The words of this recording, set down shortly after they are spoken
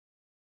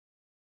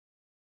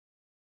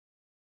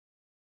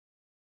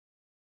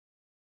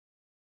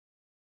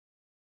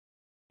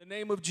The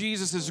name of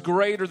Jesus is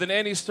greater than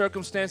any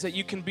circumstance that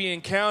you can be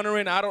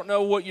encountering. I don't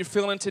know what you're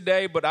feeling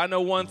today, but I know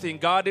one thing.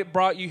 God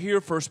brought you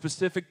here for a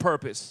specific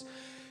purpose.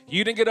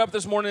 You didn't get up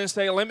this morning and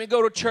say, let me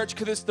go to church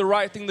because it's the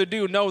right thing to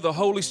do. No, the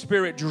Holy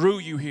Spirit drew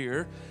you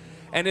here.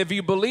 And if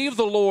you believe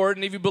the Lord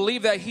and if you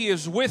believe that He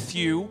is with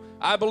you,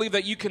 I believe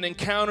that you can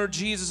encounter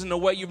Jesus in a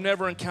way you've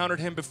never encountered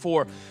Him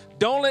before.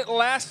 Don't let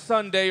last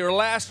Sunday or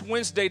last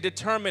Wednesday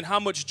determine how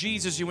much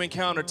Jesus you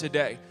encounter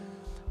today.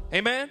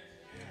 Amen?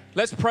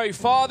 Let's pray.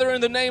 Father,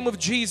 in the name of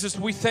Jesus,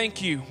 we thank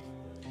you.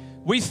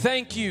 We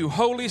thank you,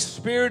 Holy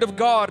Spirit of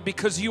God,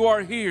 because you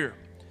are here.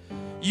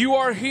 You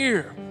are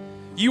here.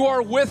 You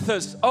are with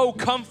us, oh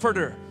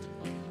Comforter.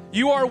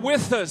 You are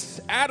with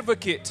us,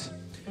 Advocate.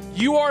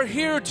 You are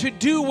here to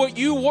do what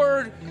you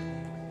were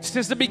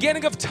since the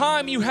beginning of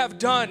time you have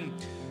done,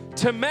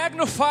 to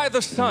magnify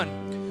the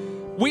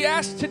Son. We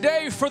ask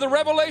today for the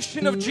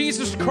revelation of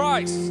Jesus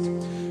Christ.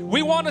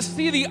 We want to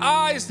see the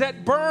eyes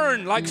that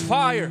burn like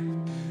fire.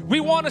 We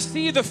want to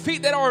see the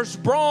feet that are as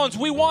bronze.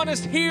 We want to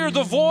hear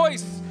the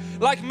voice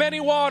like many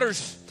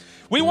waters.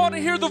 We want to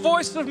hear the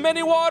voice of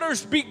many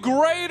waters be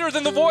greater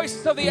than the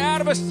voice of the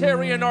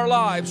adversary in our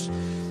lives.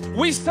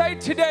 We say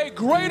today,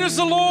 great is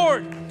the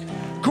Lord.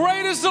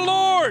 Great is the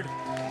Lord.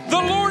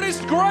 The Lord is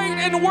great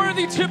and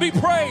worthy to be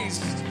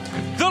praised.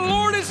 The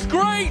Lord is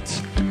great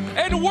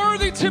and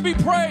worthy to be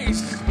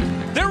praised.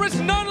 There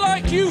is none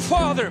like you,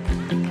 Father.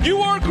 You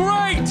are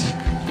great.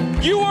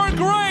 You are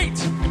great.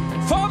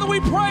 Father, we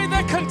pray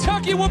that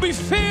Kentucky will be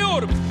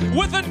filled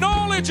with the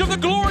knowledge of the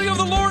glory of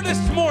the Lord this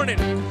morning.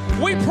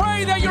 We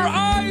pray that your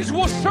eyes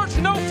will search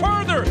no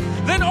further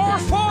than our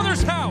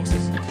Father's house.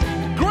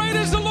 Great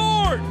is the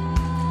Lord.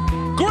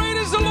 Great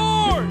is the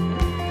Lord.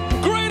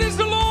 Great is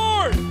the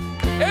Lord.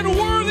 And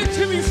worthy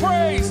to be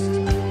praised.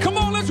 Come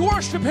on, let's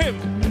worship Him.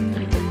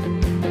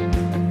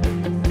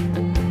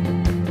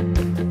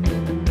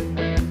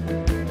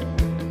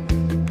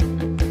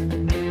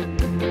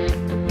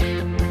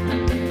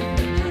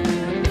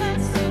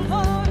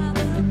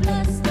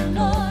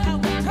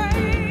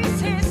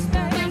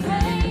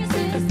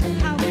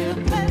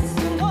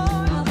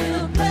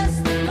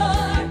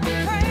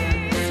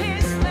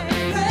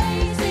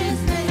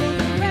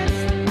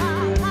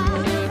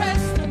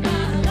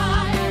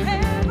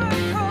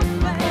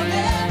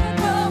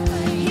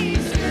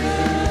 He's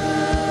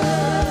good.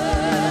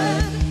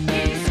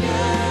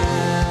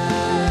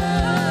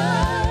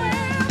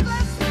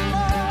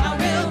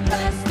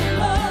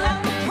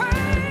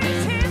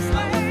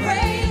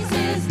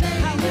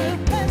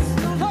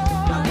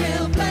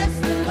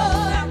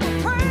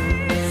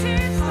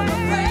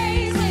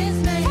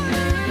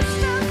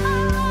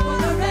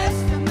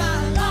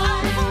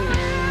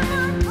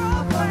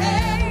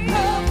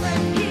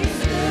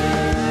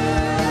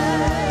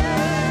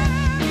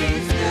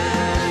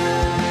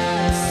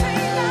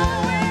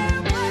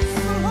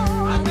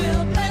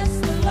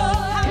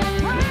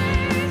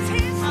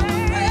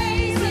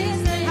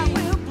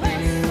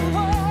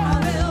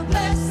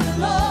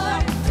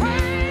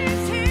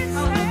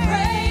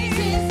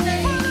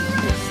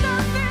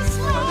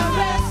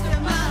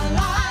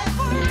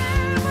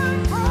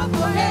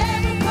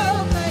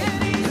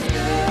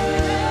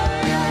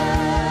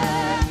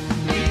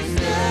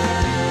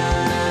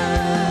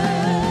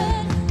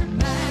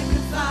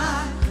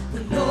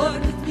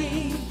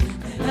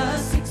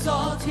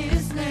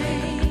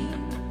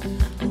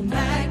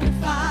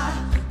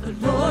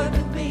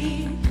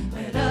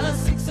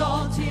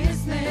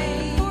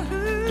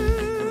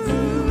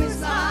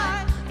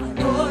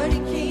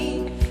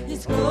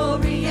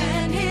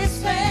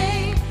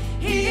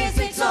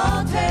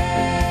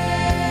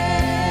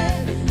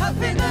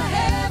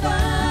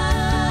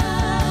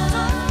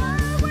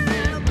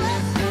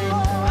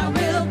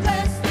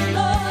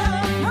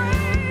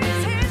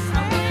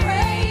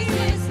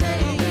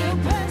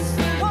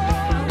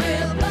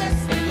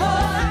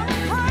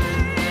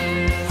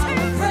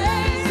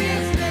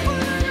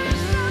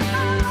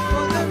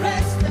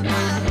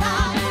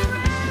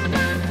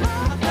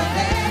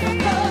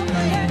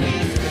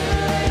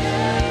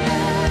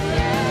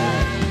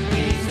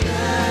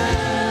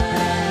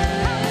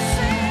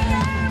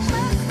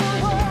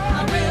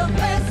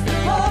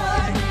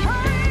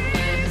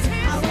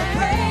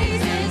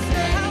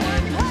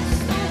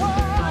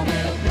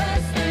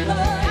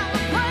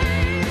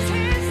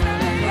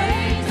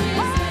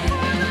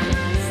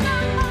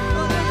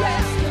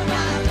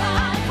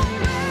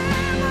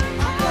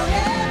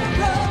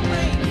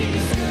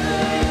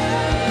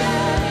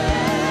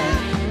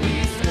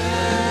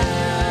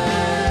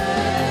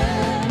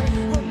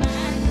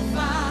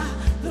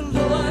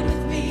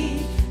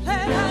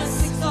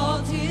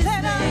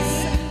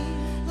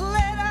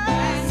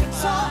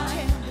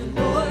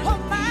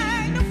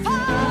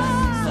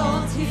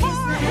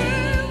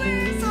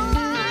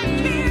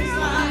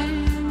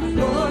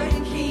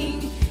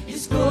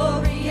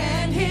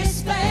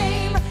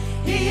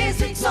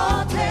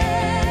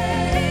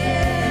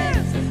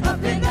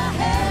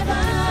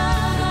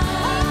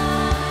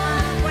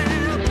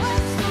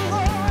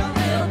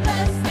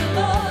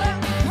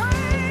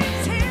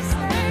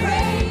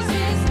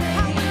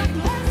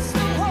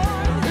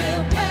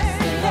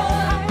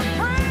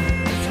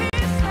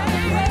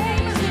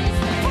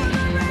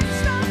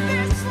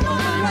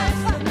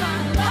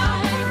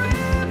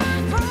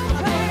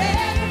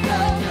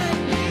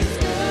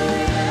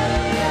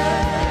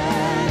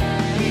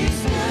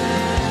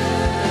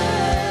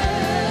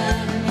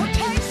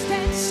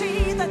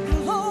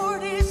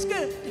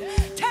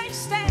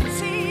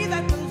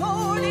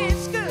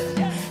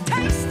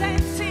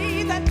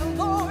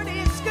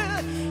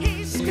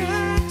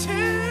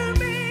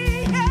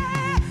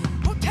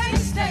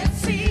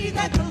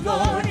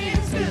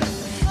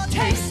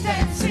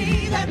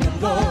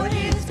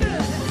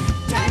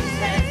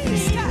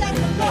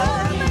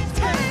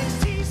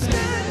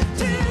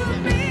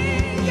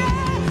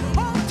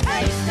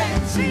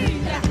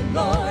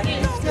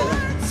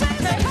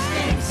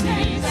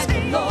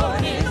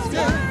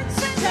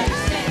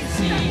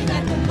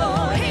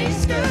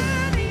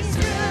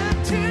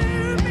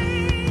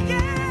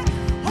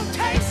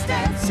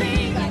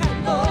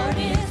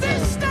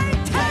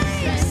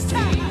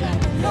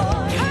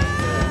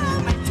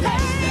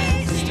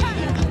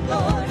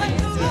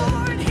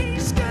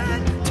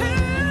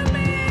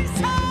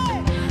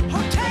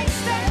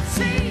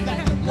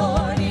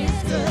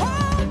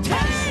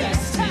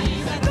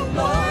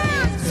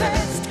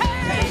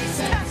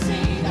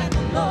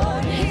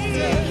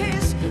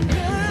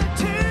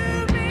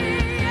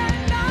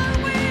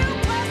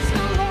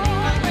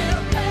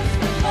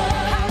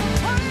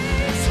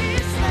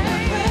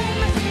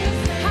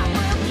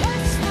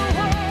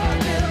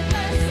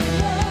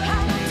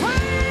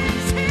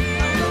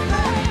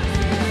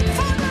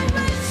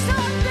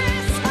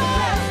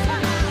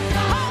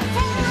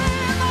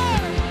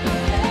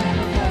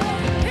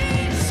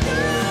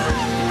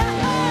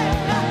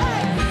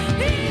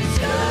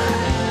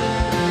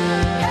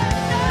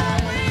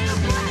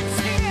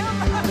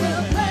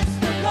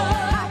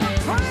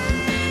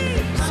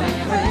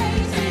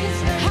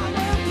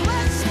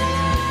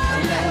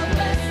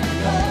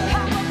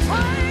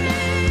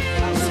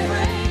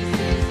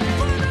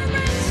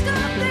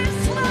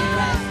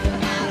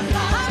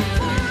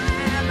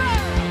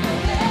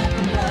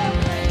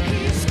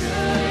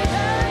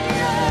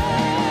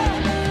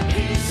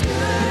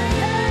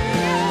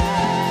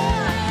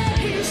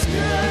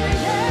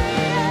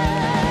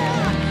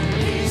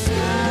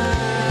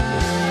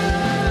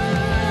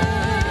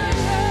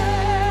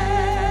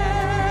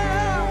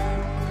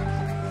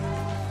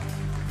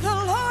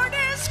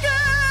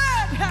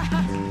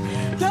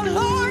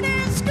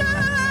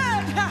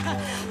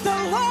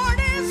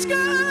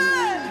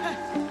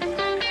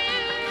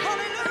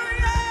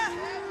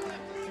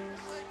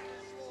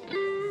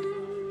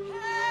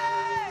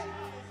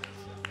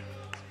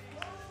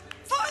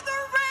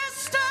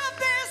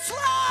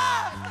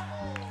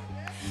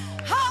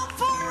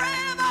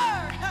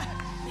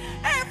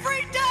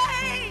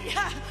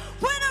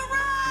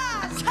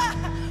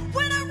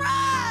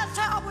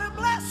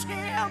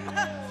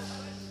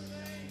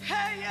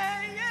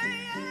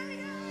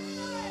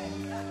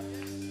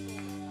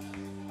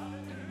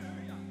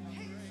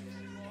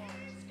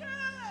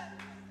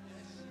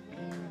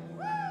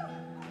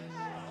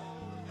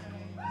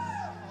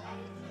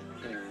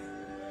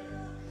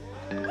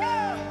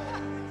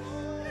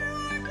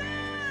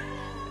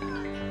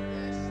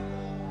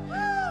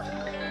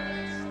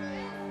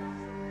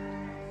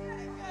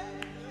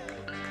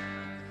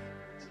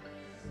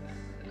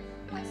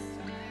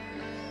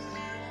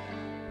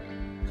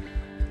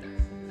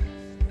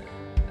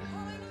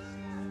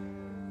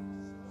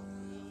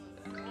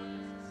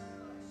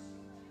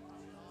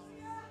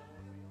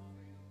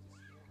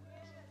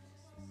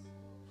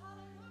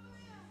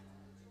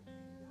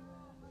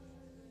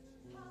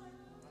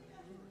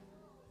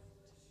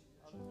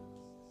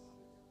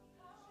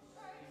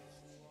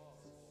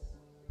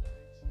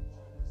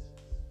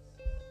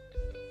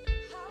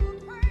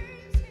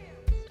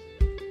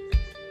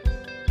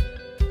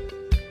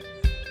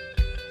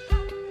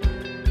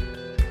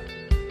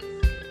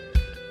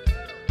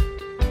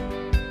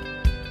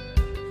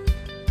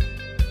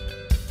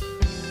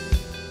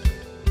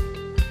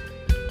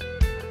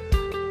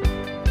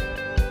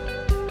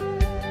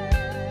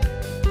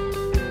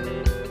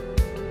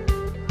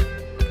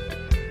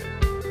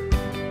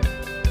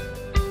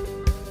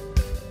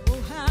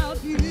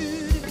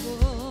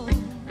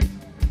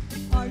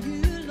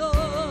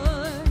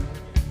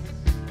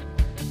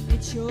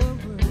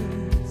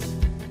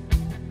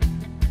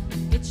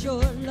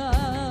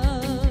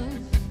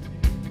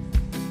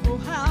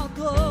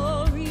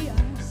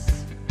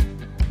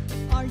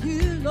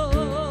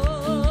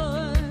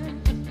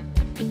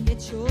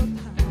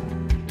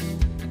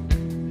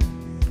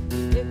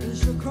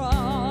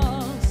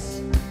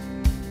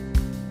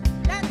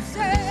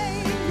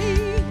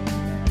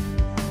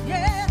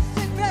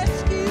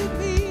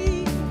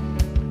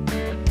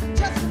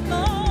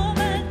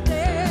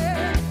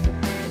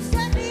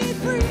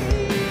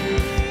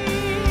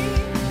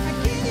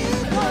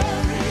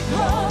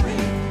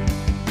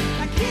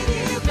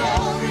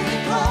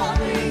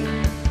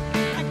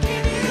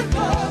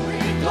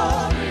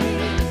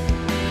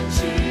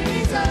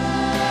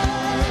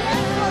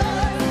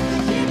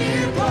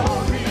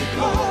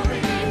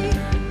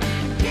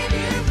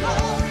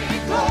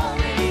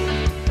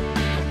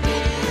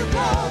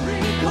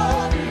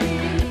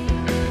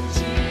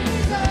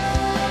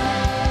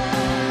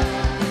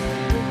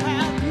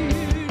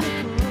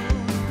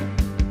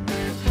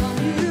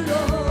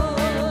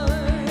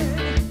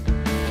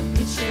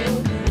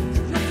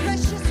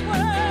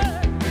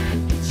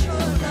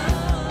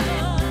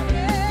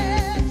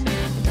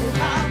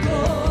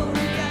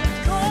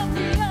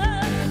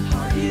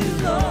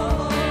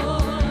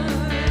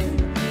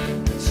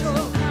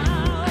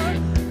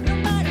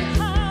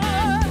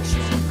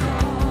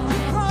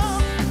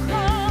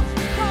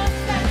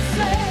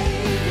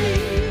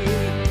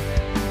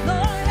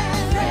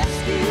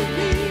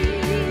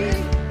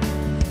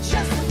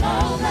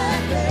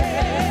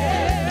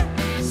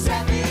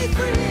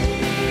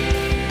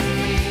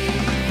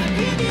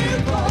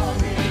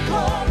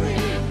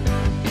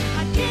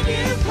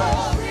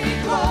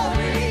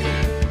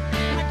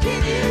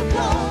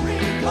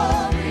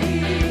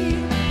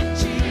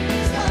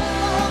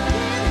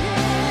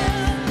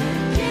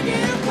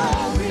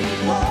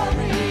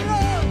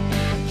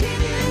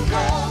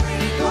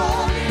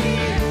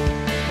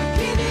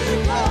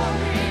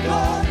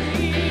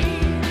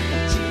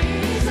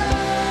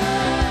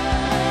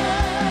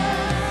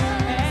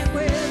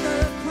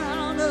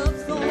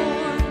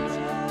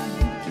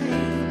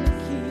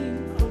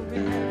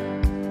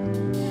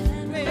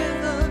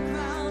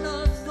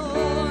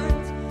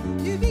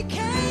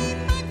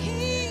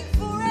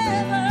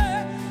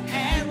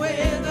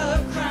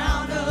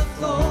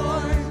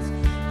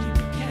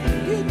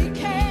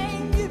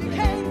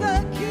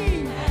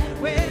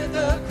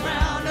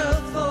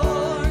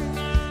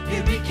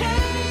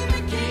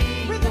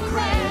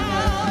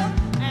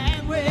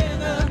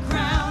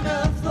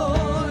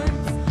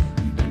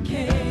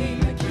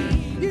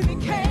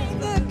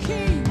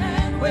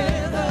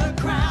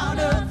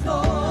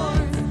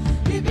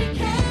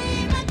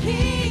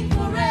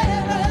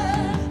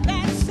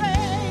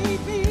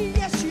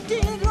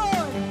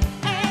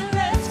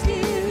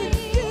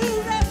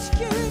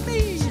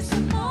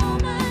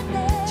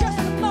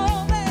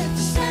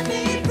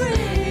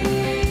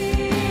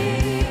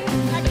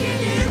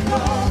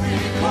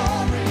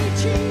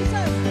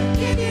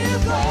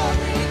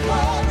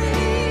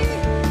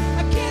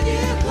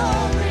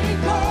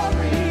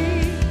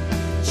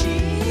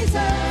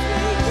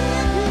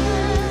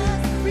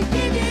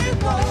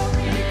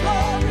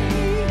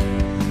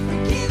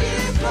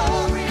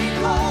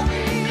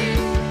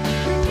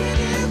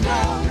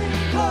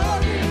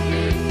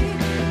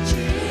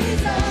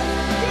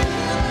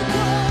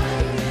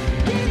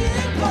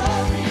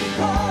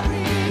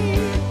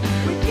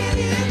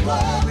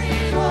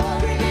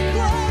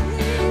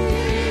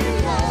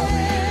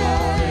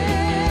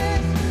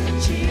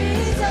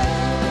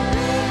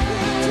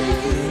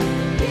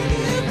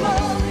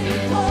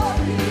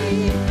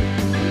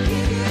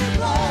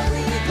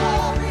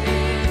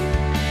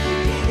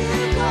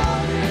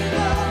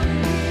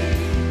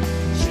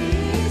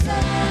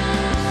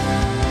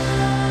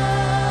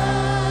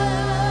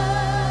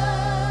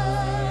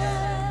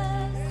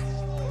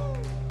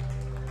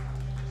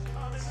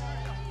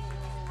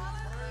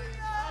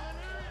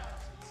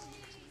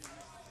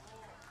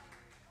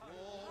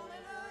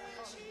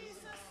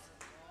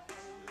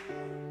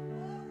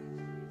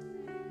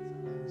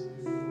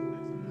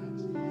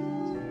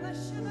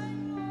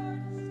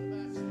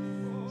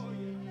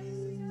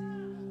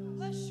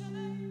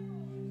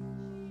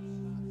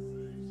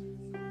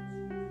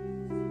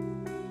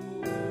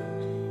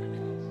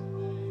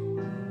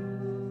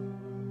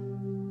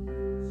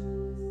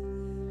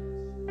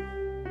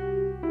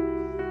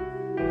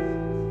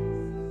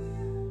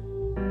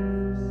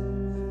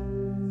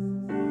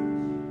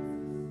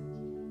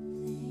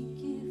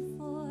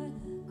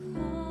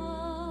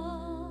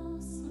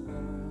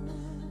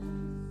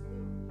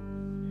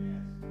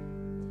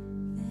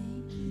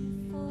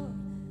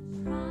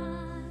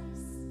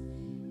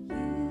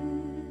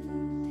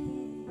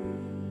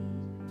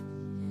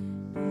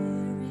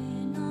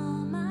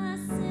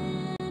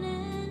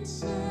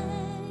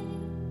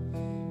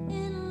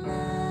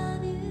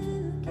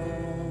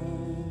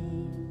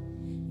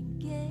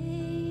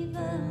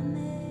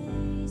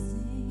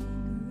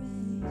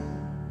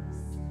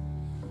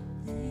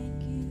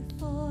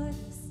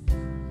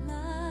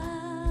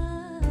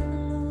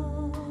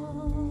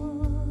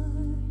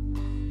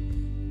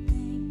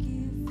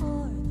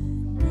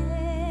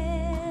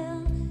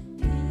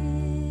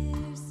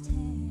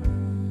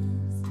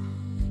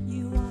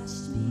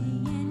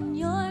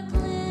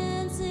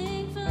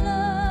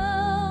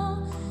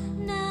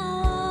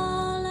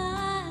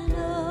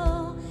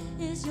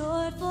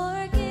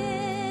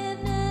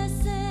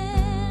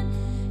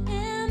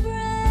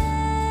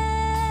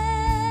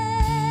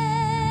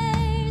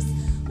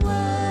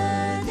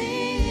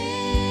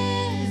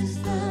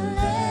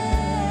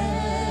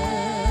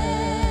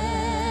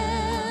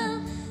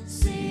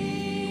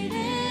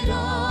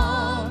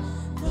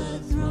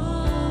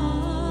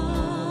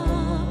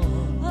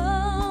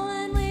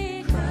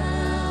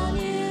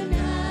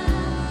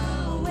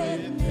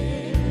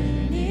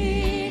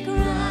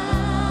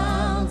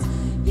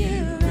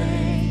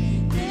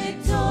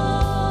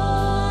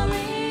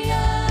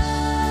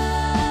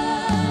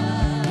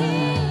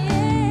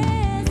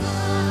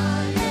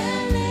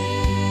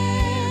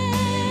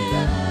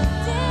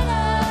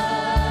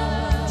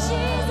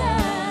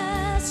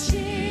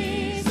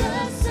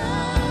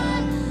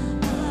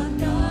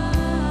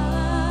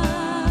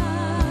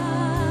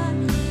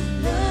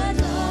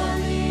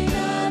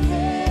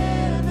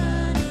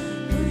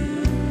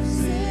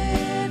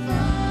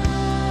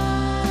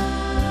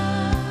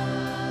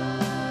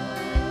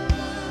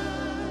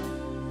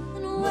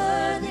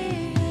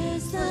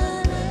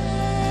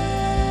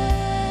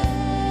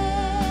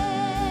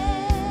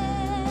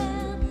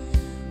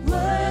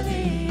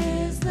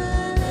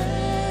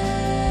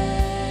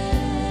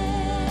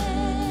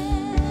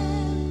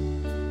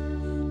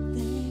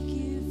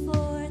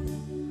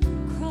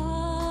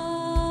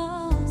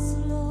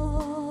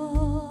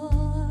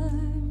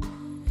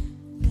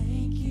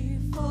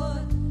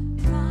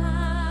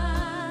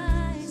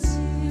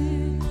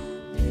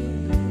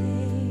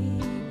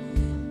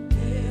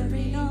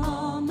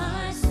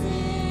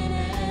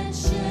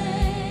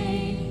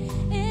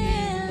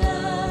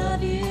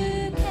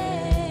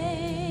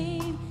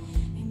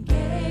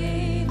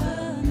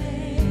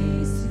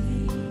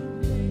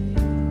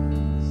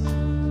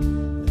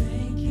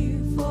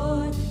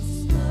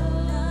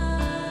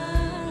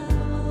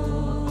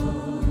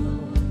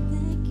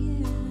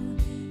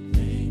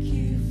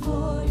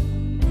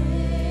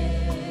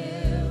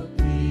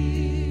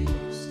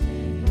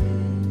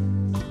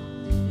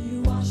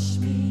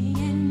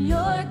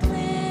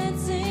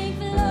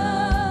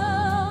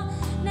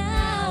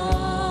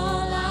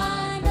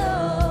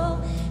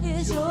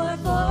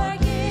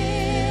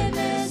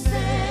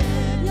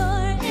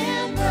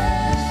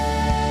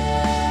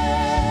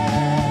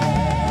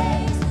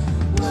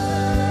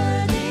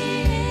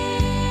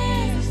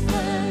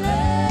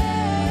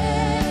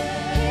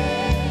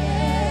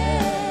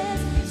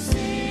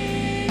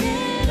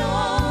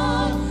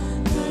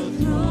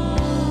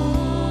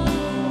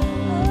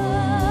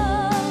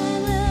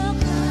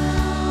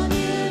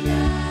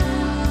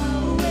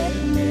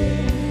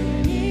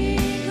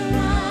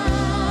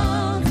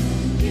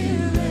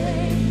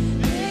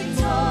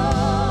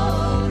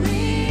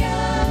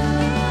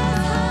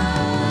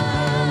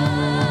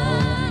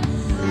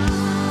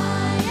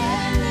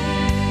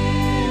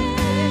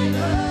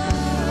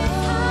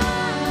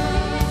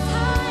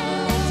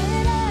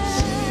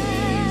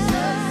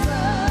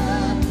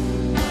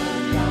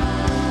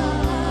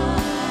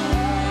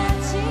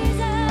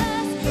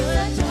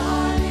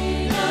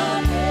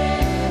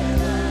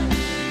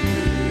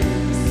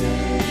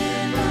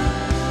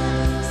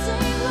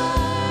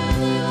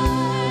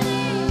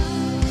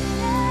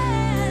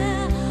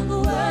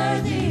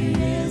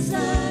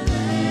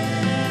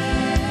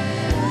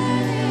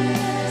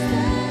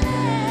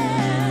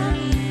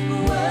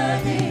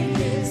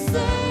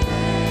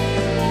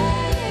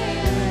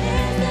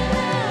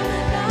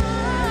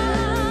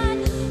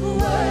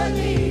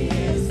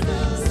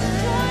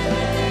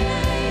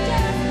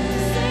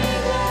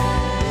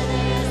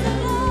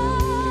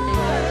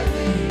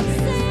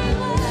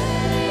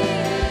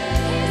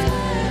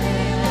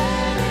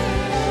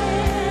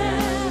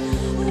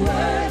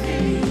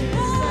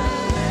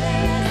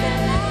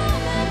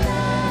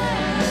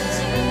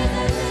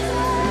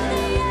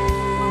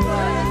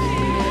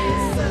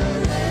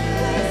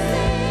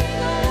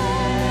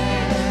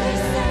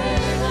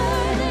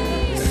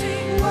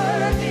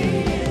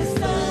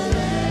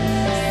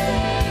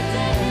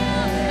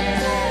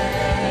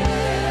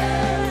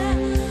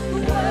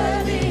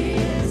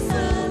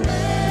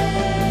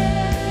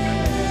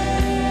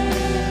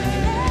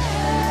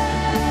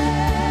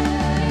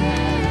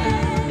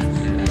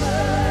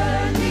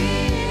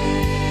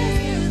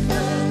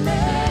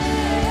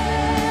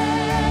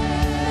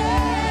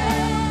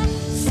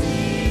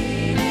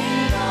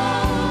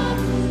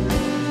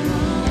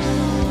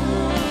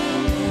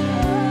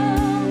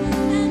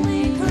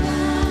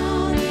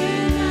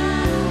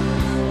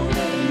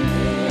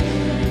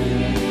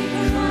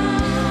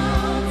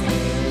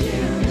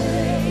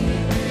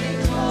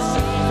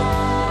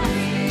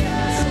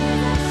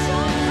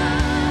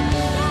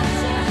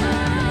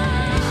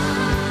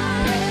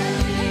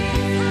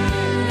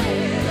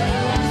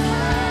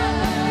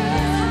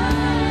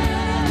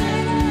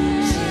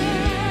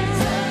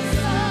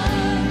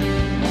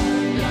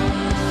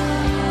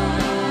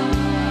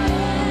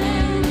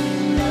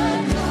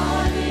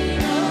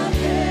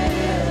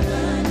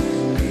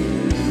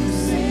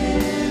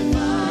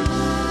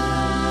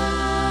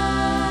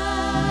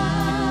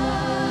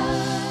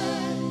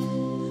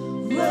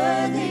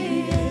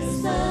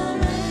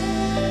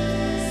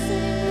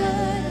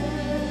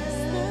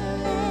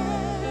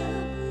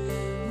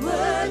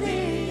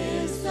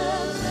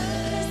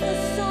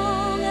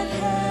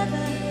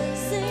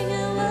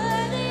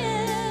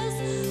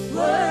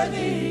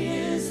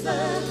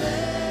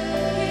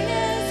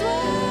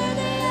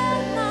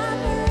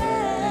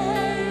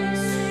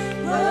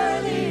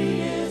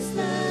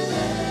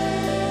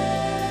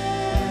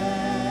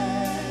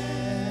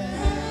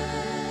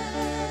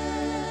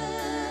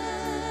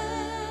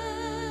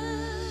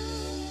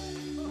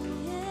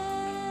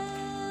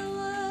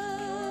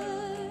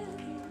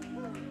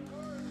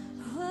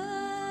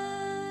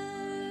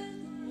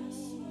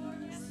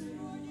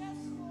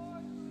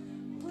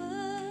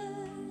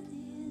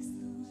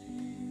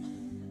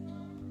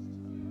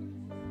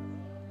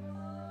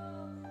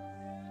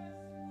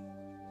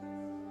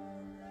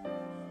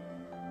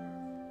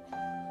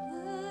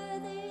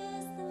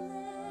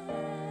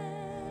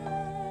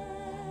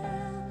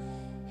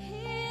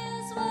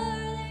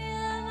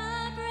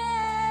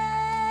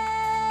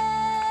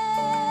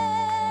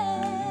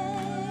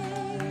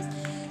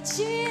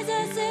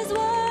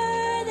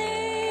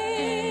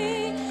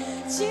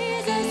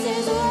 Jesus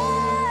is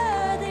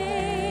worthy.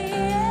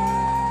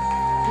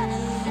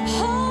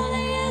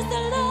 Holy is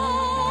the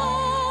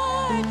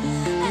Lord,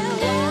 and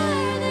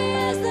worthy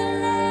is the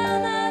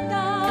Lamb of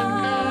God.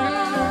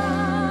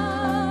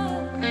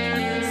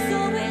 So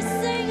we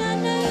sing a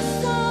new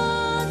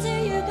song to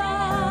you,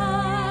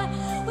 God.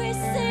 We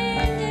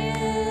sing to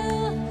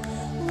you.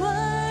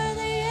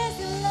 Worthy is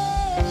the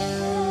Lamb.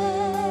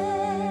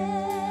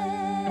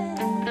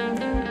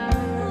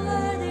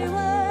 Worthy,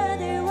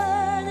 worthy,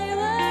 worthy,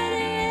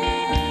 worthy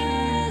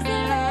is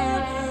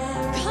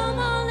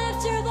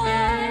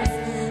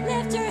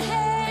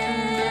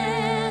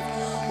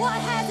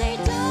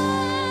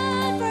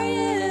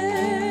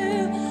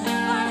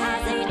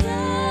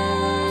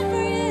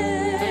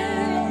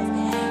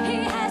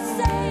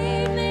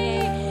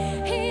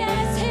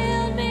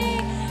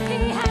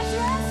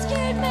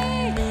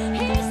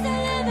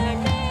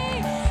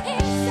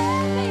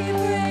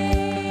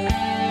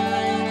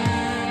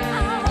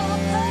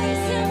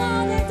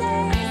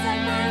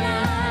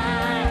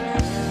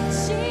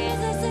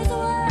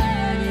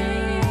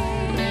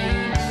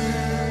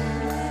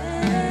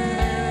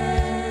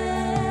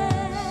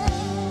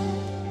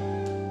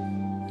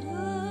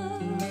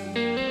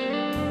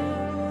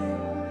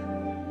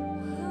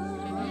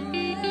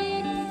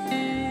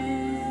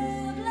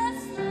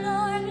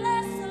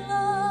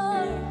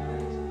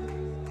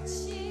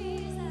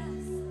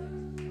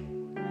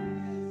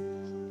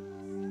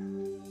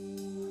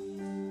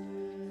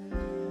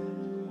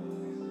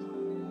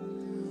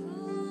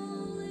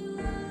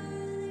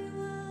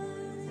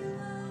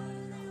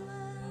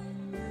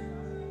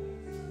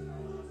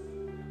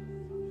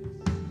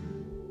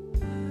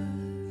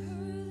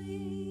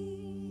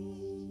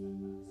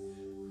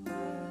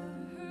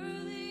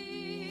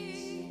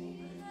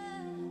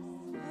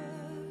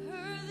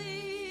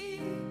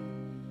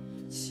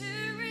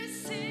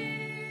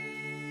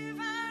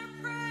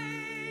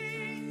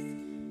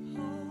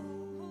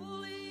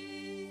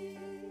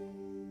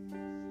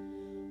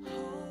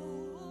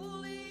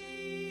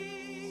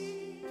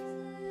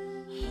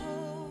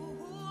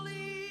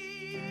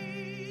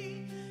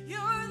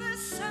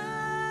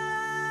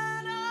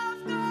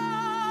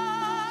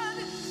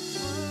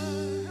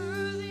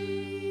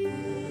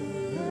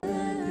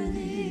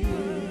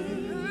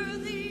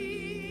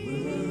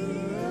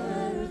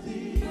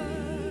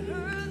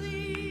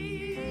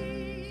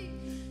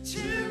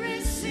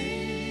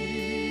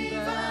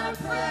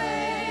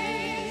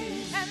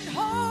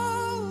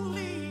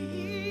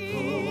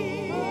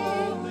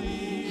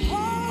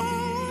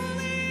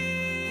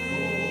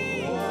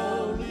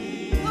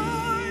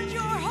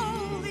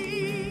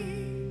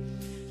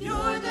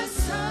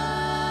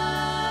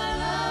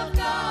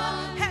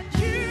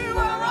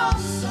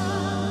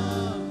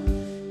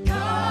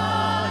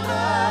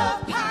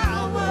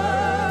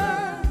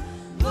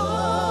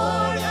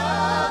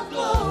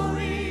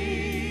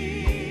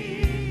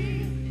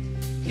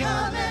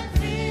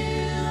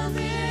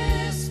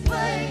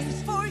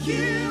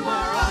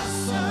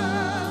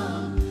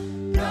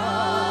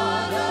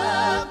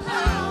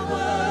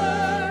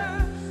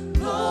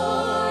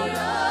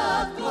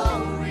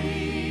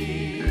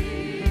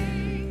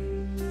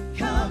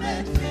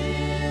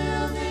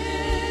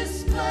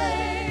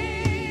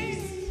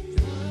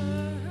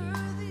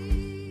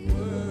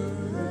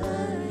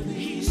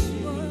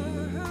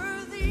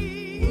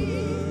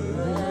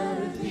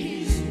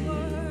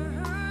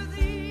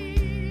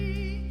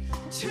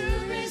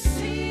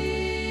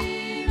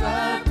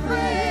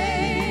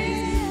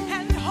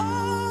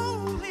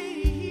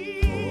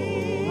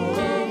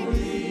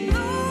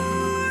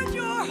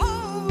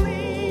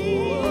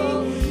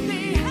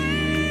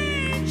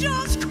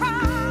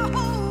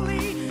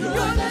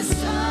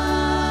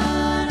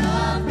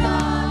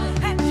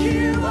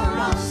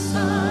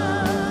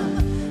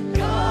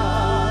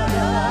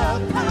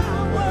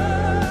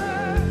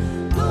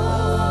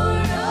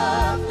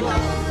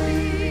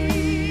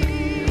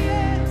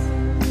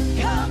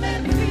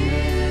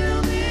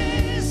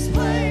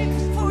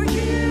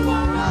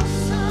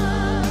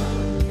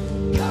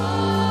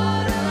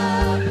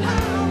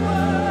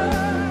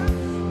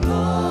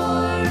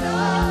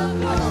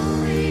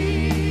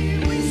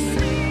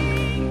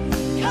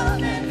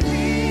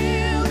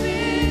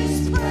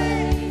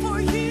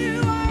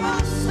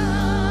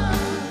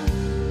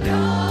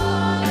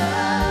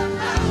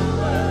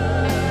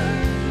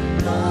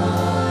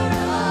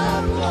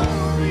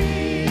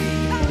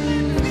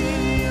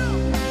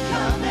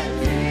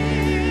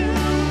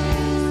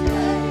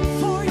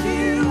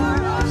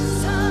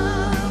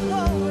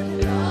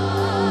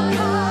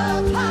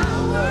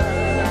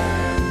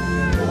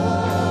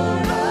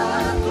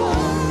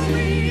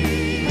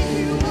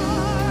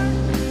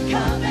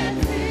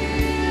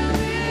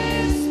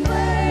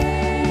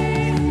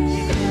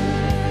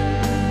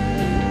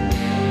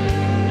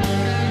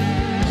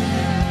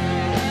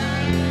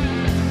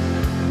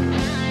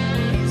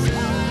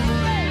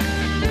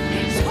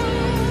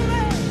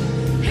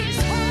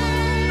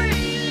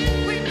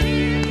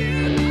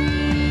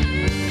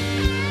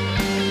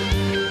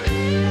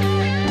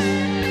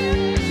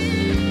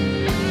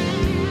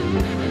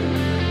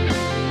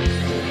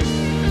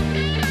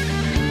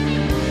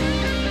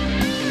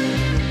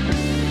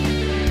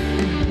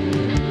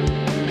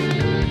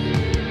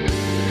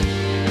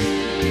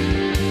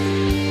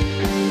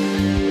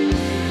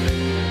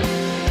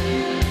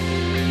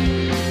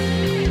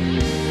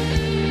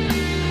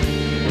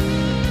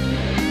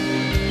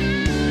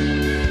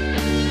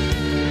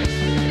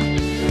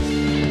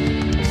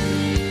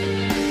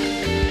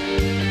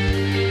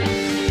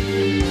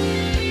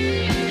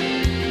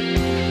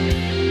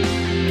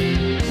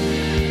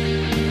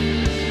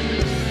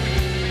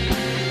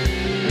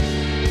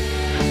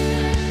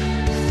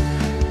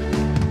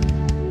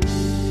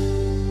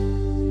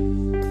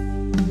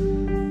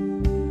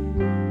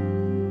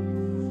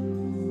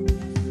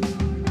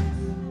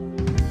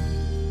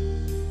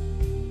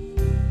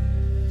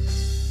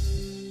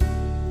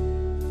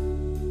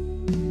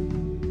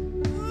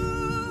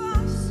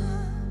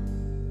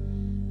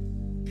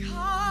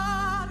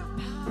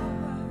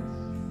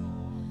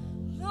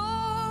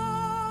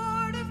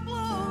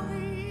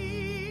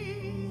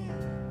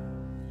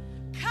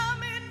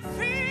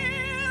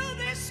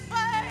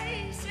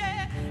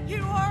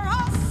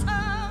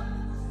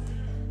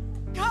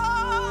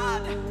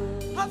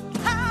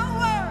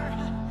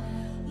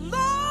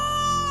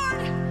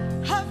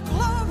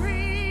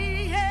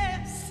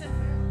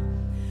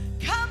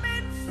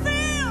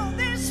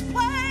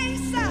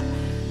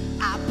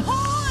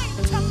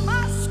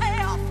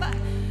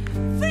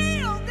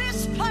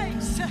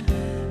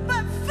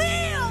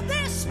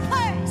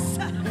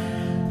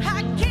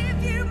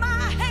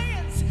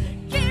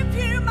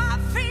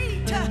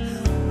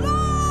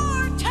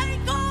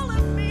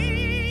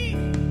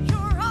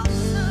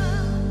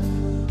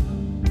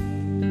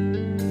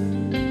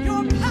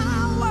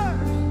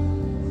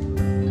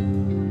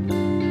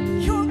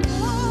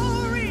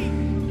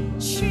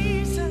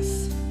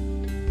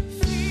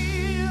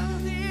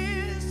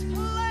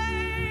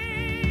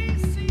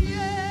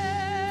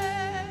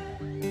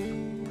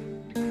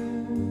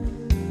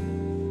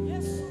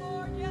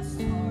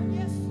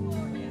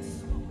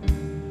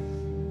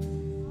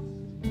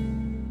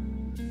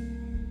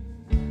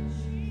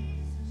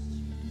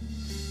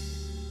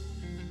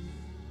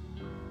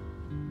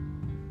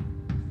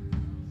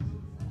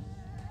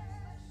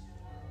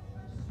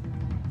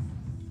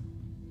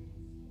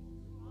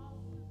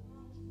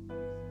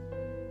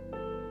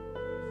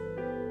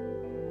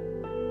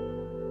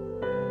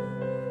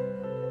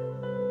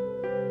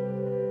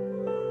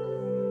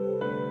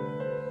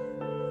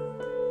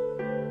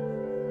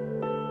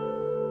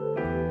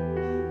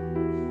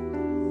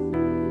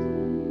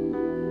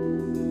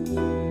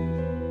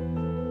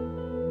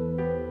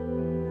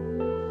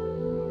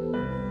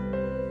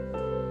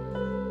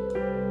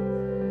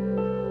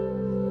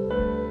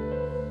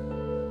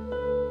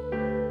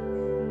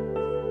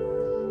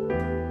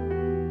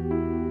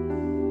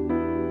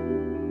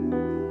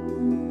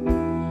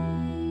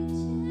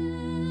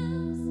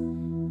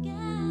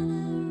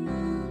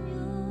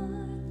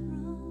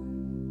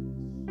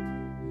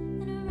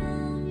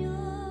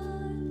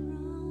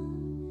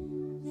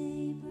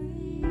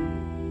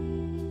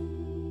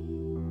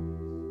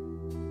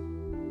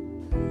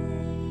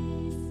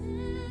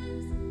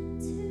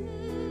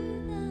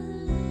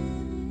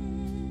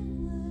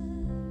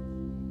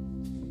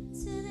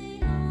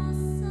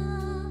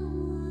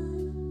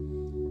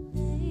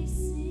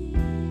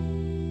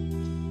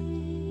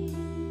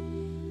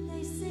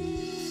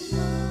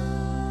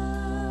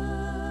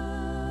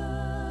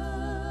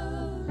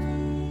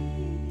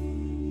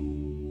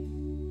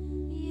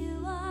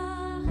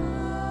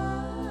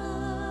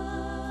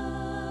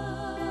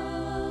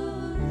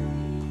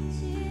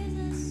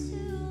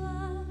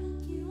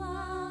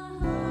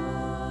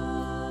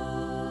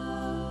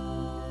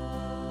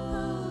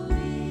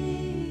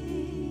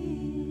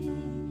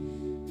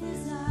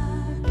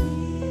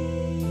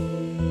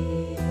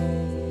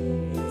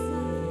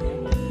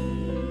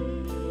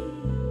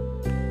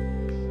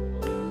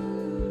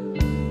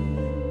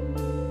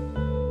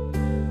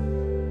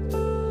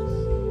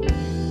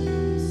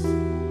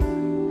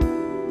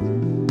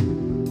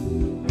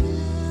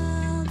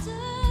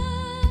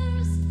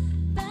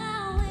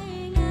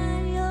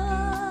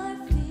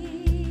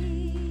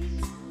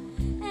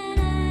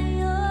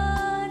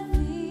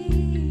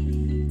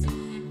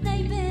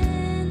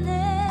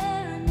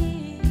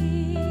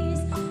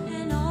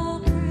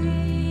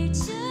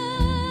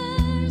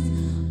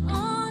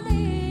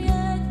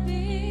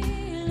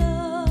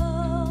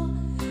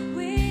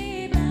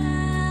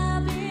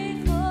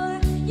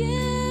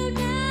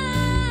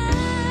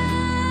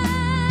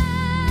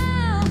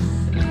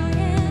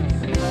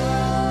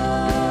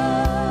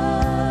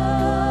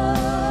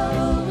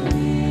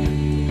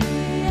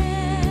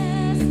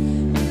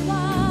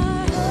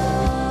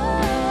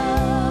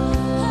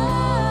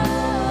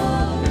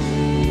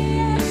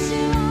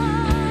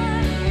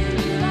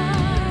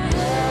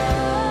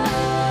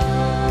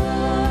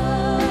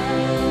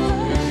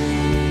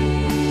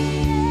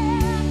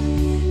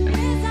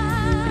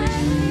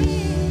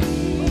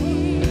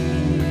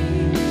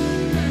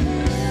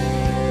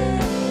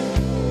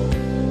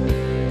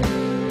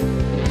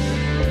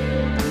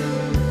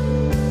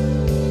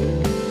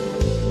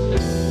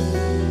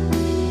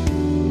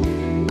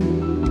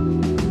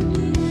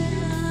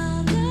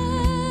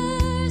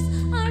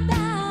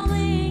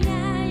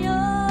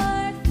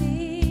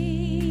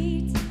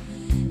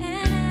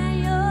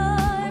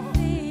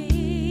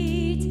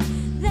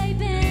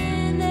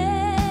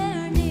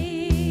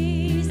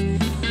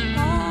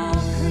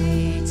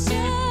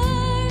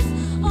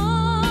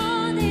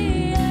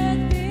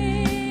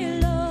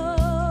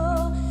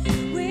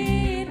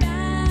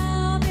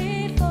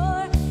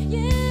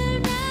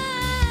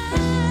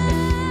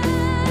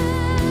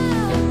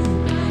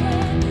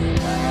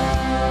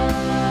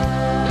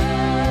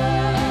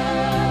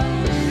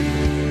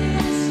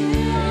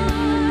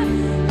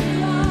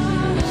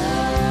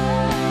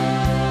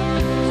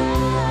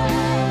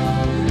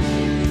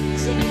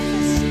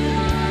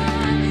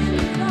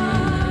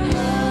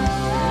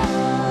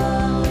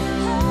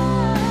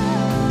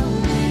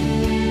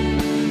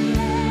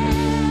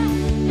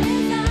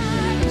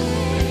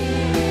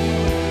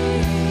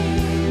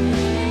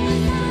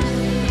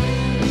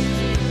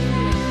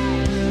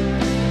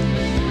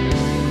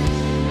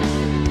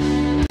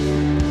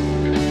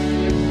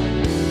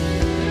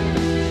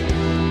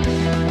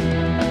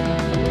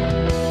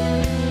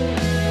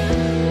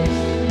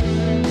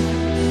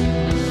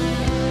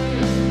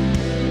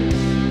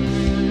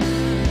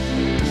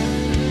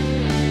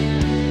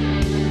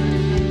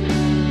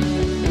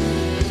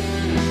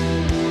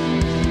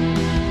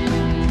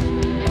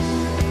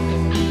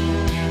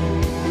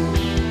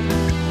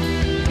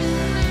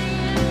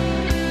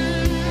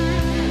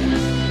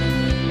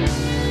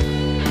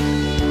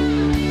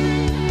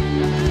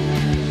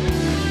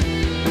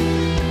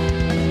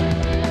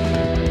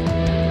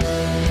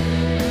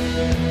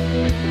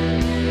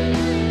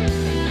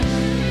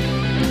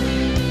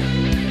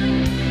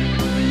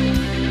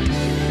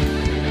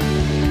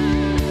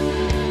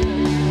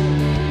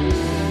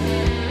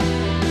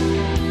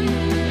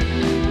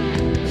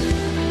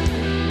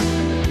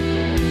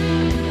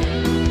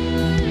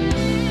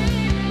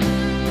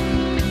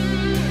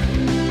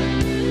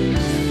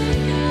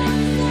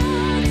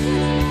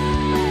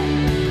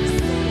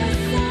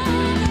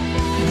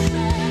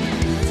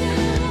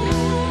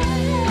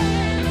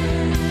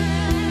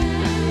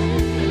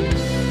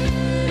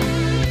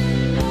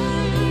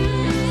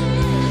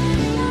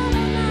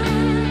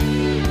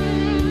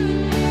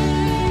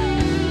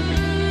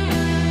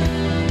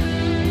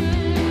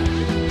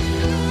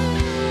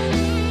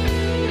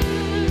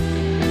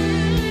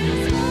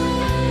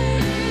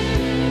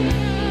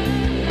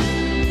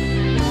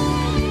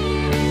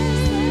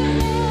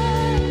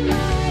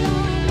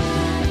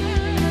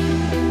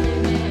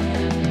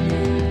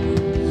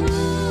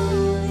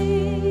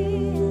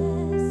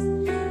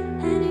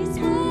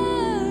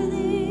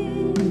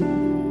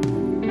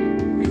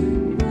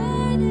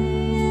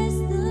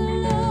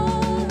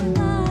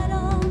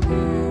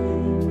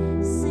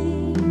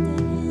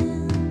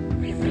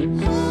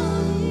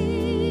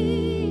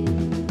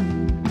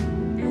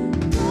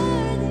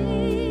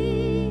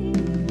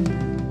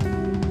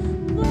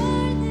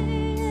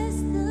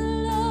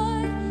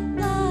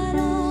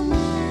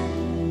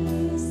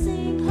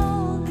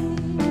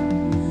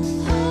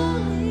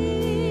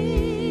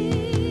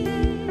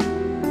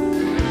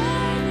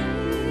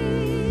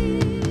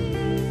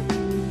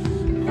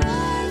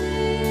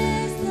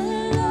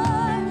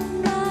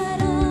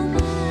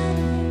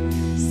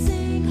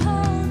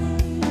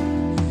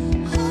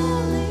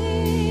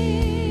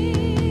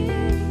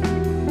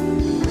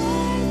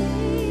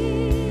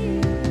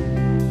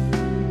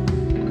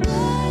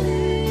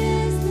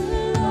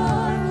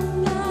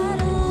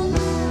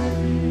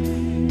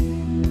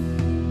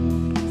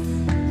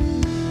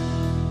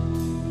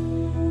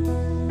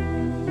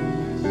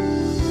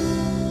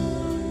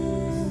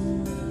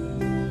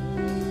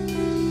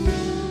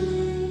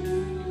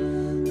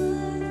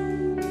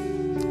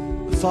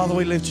Father,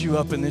 we lift you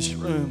up in this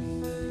room.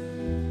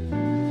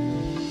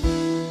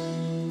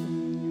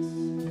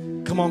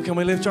 Come on, can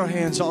we lift our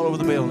hands all over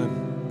the building?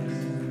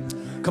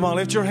 Come on,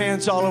 lift your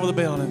hands all over the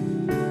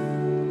building.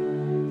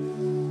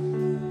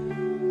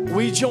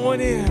 We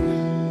join in.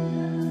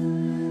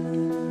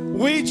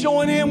 We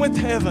join in with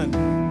heaven.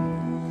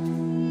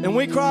 And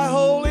we cry,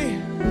 holy,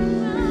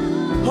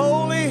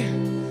 holy.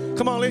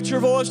 Come on, lift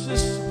your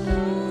voices.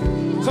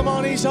 Come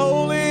on, he's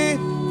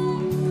holy.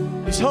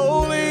 He's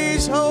holy,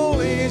 he's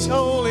holy, he's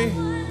holy.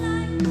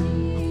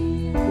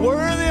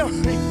 Worthy are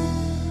you.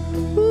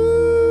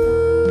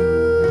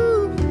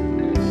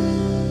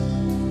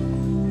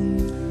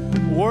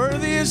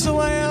 Worthy is the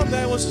Lamb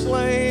that was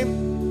slain.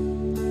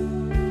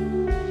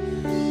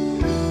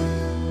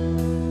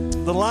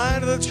 The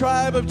Lion of the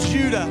tribe of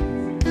Judah.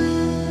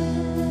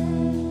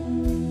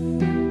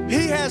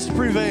 He has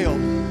prevailed.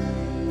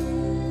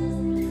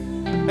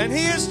 And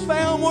he is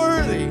found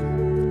worthy.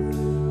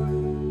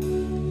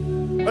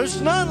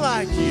 There's none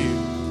like you.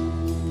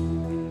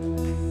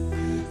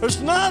 There's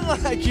none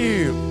like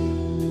you.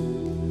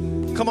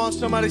 Come on,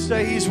 somebody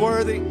say he's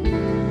worthy.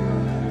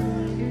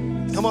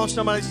 Come on,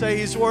 somebody say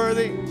he's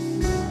worthy.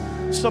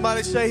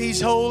 Somebody say he's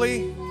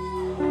holy.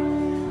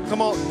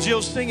 Come on,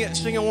 Jill, sing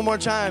it one more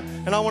time.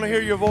 And I want to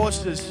hear your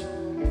voices.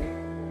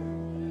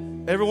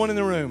 Everyone in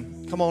the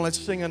room, come on, let's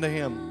sing unto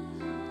him.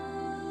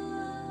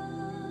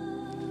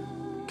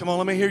 Come on,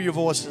 let me hear your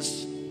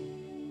voices.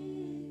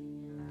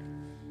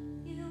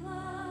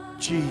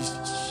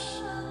 Jesus.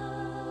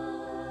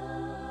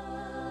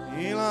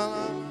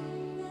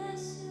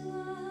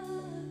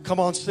 Come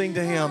on, sing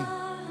to him.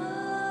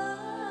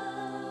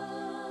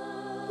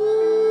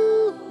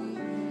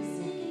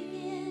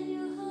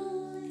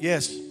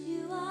 Yes.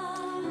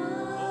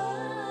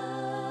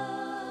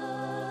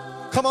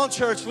 Come on,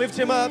 church, lift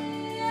him up.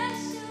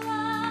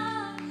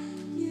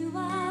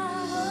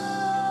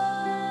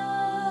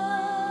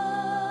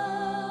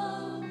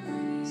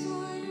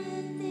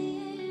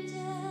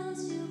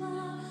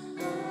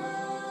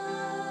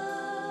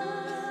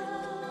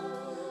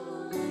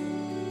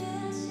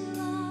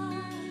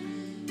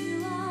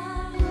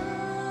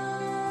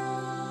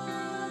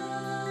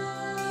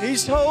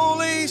 He's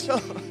holy.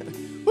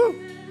 Woo.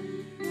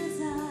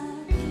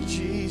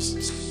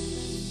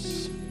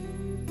 Jesus.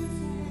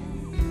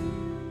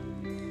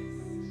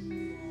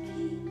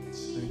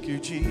 Thank you,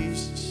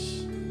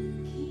 Jesus.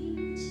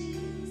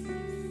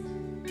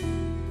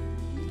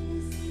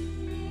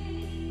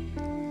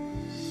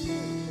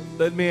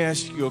 Let me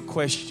ask you a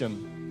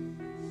question.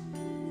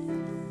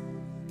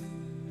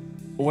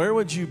 Where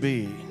would you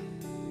be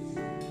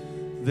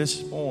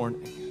this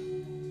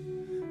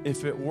morning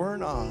if it were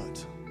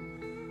not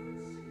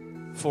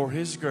for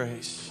his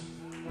grace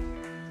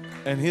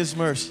and his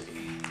mercy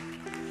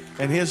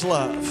and his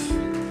love?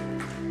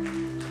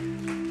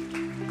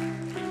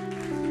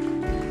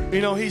 You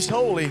know, he's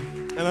holy,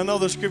 and I know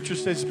the scripture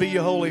says, be ye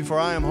holy, for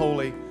I am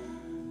holy.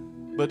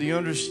 But do you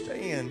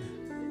understand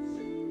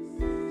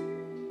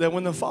that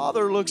when the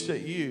Father looks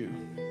at you,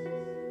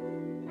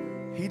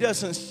 he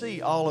doesn't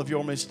see all of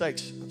your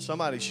mistakes?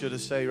 Somebody should have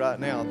said right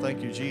now,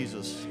 thank you,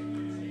 Jesus.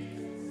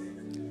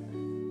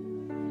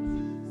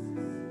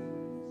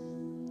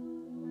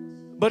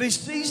 But he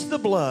sees the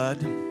blood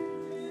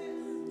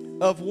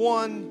of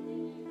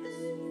one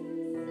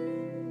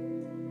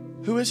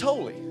who is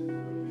holy.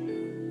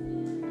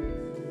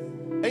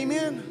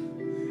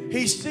 Amen.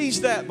 He sees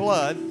that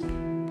blood.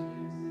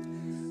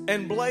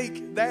 And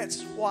Blake,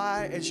 that's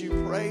why, as you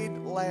prayed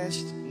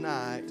last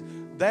night,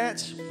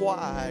 that's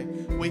why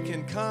we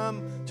can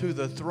come to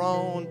the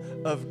throne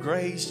of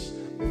grace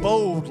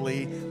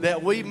boldly,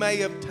 that we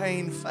may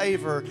obtain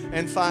favor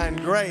and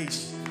find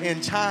grace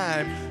in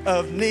time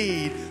of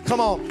need. Come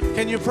on,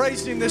 can you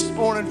praise him this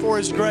morning for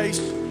his grace?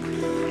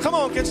 Come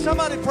on, can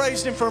somebody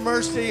praise him for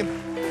mercy?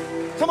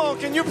 Come on,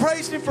 can you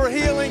praise him for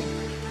healing?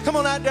 Come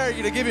on, I dare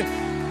you to give him.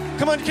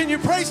 Come on, can you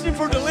praise him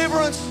for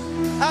deliverance?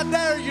 I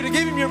dare you to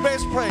give him your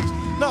best praise.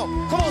 No,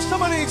 come on,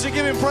 somebody needs to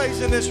give him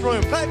praise in this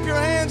room. Clap your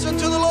hands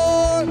unto the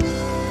Lord.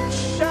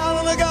 Shout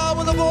unto God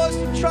with a voice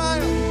of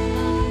triumph.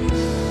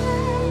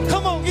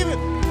 Come on, give it.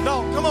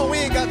 No, come on, we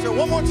ain't got to.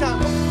 One more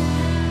time.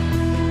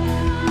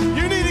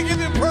 You need to give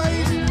him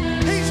praise.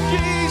 He's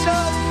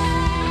Jesus.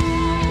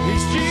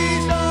 He's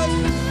Jesus.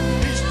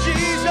 He's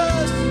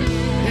Jesus.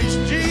 He's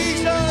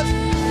Jesus.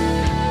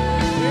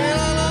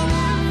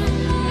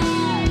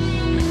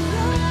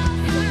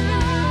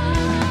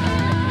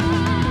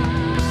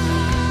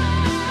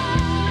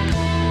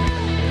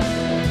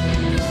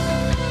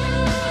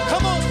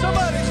 Come on,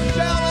 somebody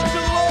shout unto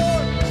the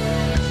Lord.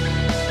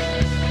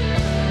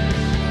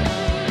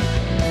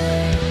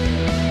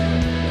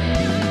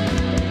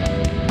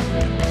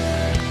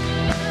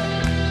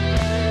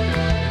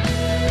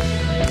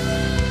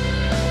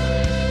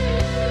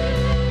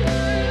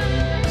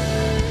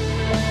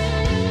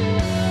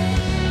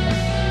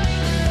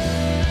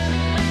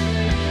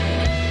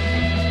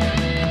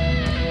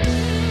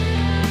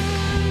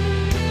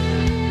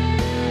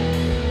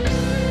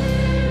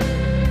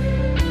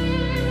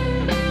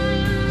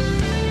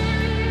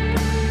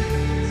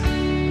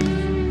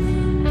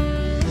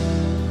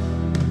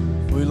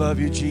 love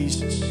you,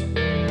 Jesus.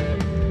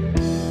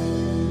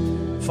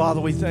 Father,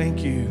 we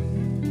thank you.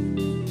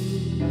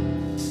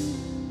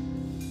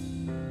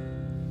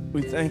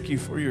 We thank you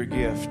for your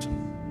gift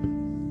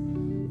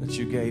that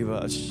you gave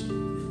us.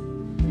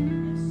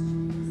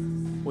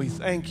 We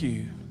thank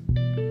you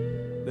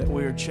that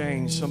we are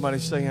changed. Somebody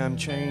say, I'm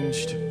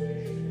changed.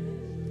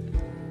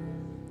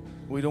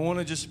 We don't want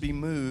to just be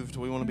moved.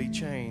 We want to be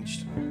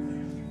changed.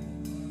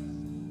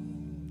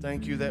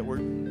 Thank you that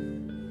we're,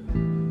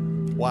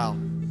 wow.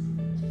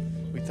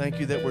 We thank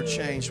you that we're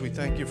changed. We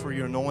thank you for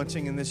your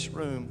anointing in this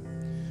room.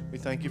 We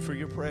thank you for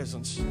your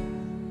presence.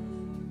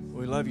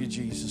 We love you,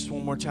 Jesus.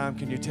 One more time,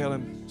 can you tell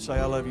him, say,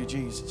 I love you,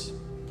 Jesus.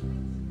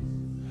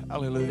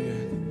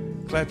 Hallelujah.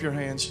 Clap your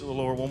hands to the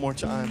Lord one more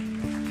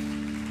time.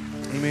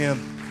 Amen.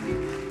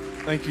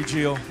 Thank you,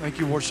 Jill. Thank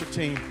you, worship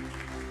team.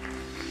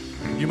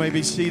 You may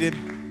be seated.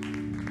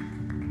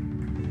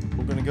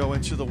 We're going to go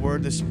into the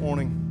Word this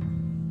morning.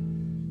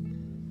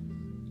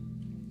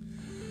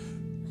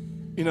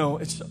 You know,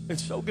 it's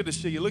so good to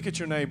see you. Look at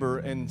your neighbor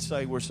and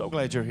say, we're so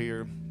glad you're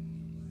here.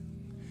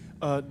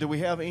 Do we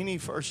have any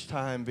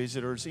first-time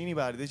visitors?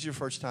 Anybody? This is your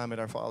first time at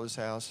our Father's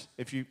house.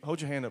 If you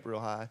hold your hand up real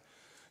high,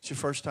 it's your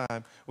first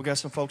time. We got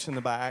some folks in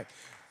the back.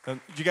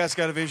 You guys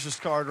got a visitor's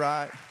card,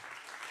 right?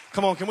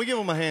 Come on, can we give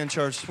them a hand,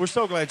 church? We're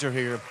so glad you're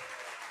here.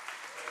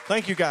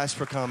 Thank you guys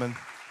for coming.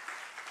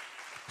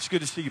 It's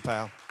good to see you,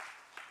 pal.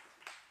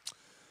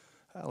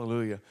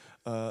 Hallelujah.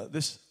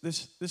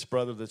 This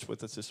brother that's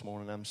with us this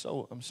morning, I'm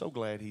so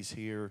glad he's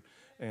here.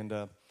 And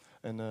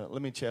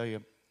let me tell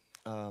you.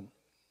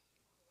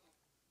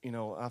 You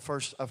know, I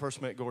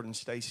first met Gordon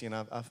Stacy, and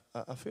I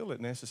feel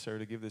it necessary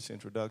to give this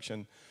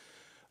introduction.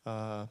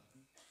 I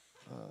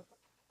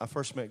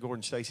first met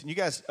Gordon Stacy, and you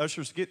guys,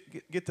 ushers, get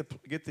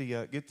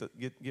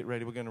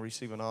ready. We're going to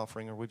receive an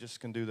offering, or we just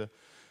can do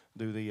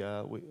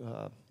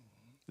the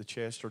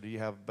chest, or do you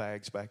have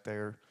bags back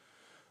there?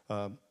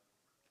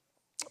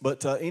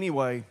 But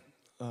anyway,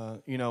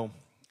 you know,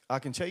 I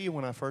can tell you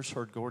when I first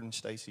heard Gordon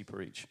Stacy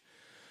preach.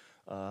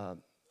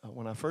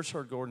 When I first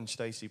heard Gordon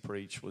Stacy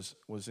preach was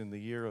in the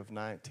year of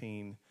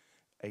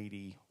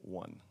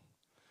 1981,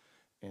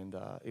 and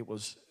it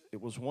was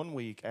 1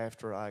 week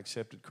after I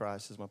accepted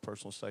Christ as my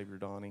personal Savior.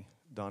 Donnie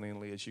and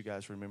Lee, as you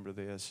guys remember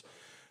this,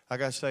 I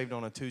got saved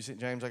on a Tuesday.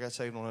 James, I got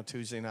saved on a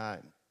Tuesday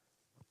night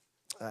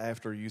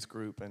after a youth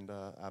group, and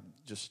I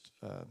just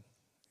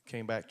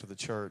came back to the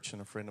church,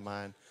 and a friend of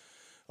mine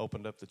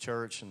opened up the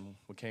church, and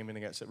we came in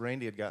and got saved.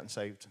 Randy had gotten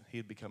saved. He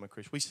had become a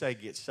Christian. We say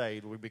get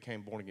saved. We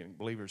became born-again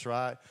believers,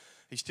 right?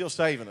 He's still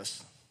saving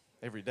us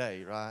every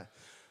day, right?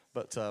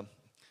 But I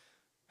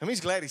mean,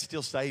 he's glad he's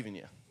still saving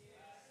you. I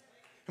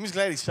mean, he's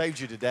glad he saved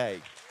you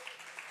today.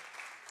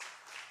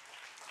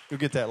 You'll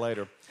get that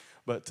later.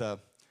 But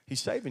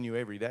he's saving you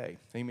every day.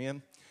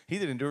 Amen? He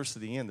that endures to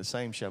the end, the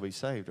same shall be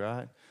saved,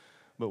 right?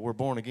 But we're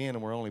born again,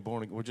 and we're only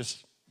born again.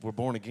 We're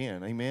born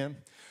again. Amen?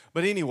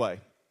 But anyway,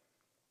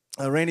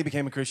 Randy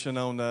became a Christian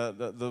on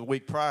the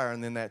week prior,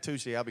 and then that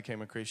Tuesday I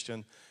became a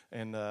Christian.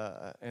 And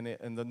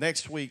the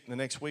next week,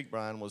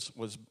 Brian,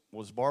 was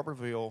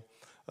Barberville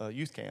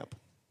youth camp.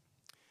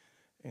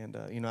 And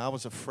you know, I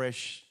was a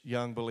fresh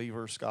young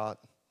believer, Scott.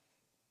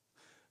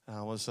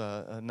 I was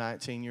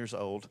 19 years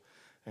old,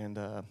 and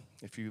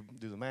if you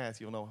do the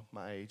math, you'll know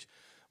my age.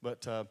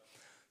 But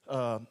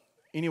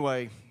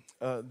anyway,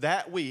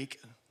 that week,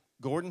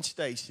 Gordon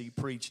Stacy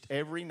preached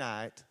every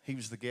night. He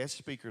was the guest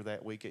speaker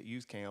that week at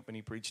youth camp, and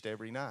he preached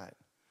every night.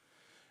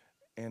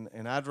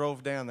 And I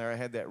drove down there. I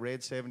had that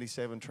red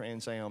 77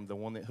 Trans Am, the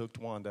one that hooked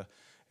Wanda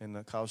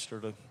and caused her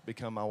to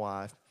become my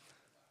wife.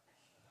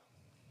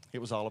 It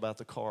was all about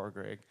the car,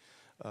 Greg.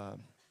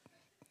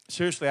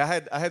 Seriously, I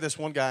had this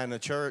one guy in the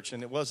church,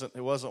 and it wasn't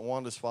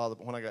Wanda's father.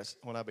 But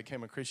when I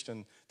became a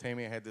Christian,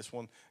 Tammy, I had this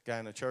one guy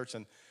in the church,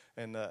 and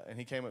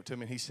he came up to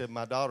me and he said,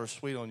 "My daughter's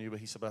sweet on you," but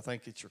he said, "But I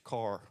think it's your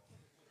car."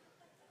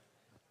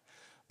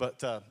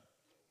 But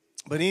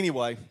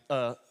anyway,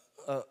 I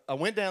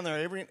went down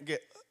there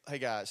hey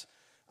guys,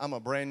 I'm a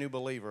brand new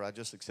believer. I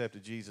just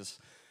accepted Jesus,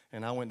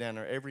 and I went down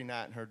there every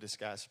night and heard this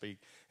guy speak.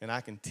 And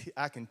I can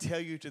tell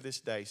you to this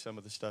day some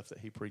of the stuff that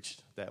he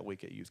preached that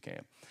week at youth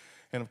camp.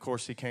 And of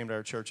course, he came to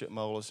our church at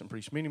Moelis and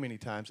preached many, many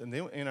times. And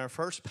then in our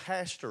first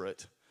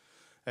pastorate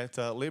at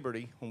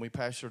Liberty, when we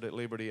pastored at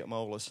Liberty at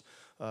Moelis,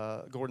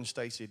 Gordon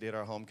Stacy did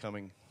our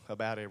homecoming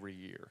about every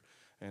year.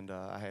 And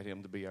I had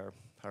him to be our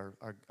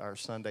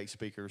Sunday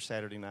speaker,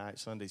 Saturday night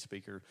Sunday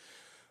speaker.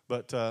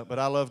 But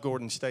I love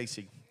Gordon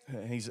Stacy.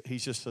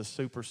 He's just a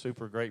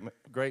super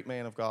great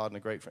man of God and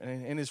a great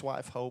friend. And his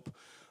wife Hope,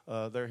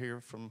 they're here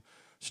from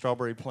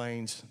Strawberry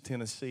Plains,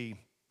 Tennessee.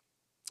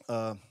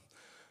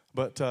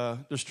 But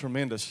just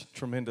tremendous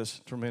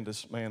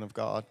man of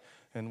God,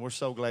 and we're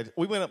so glad.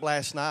 We went up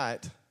last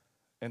night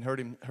and heard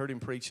him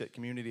preach at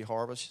Community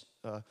Harvest.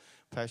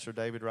 Pastor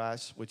David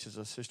Rice, which is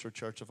a sister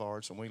church of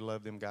ours, and we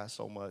love them guys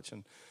so much.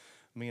 And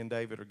me and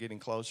David are getting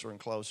closer and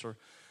closer.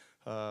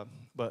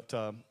 But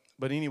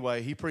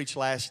anyway, he preached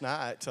last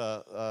night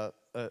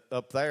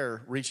up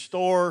there,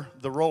 "Restore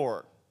the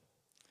Roar."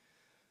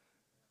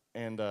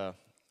 And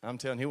I'm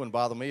telling you, it wouldn't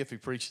bother me if he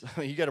preached.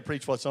 You got to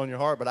preach what's on your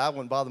heart, but I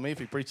wouldn't bother me if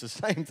he preached the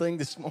same thing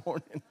this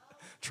morning.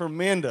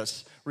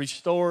 Tremendous.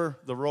 Restore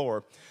the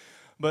roar.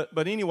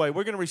 But anyway,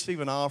 we're going to receive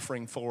an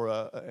offering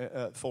for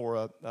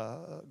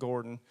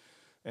Gordon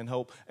and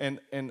Hope. And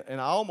I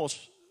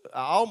almost,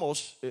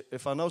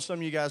 if I know some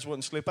of you guys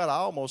wouldn't slip out, I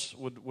almost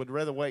would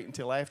rather wait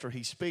until after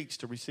he speaks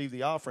to receive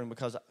the offering,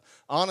 because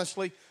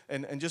honestly,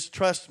 and just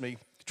trust me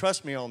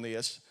on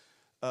this,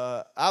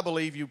 I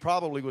believe you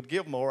probably would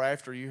give more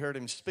after you heard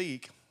him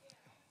speak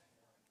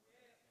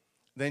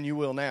than you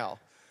will now,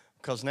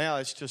 because now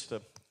it's just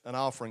an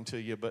offering to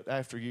you. But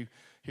after you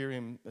hear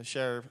him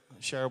share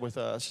with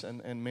us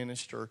and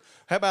minister.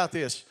 How about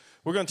this?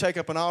 We're going to take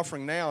up an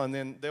offering now, and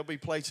then there'll be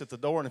plates at the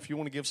door, and if you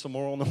want to give some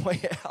more on the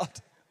way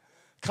out,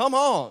 come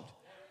on.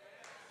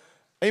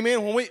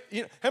 Amen.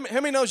 How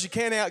many knows you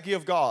can't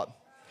outgive God?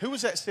 Who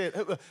was that said?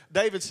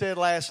 David said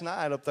last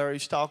night up there,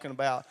 he's talking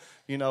about,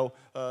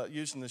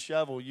 using the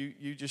shovel.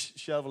 You just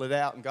shovel it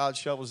out and God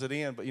shovels it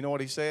in. But you know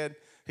what he said?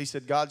 He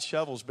said, God's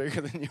shovel's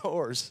bigger than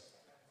yours.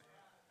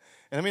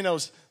 And how many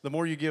knows the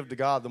more you give to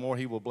God, the more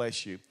he will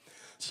bless you.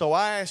 So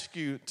I ask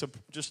you to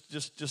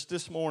just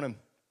this morning,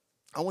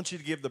 I want you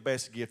to give the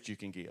best gift you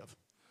can give.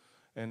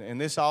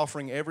 And this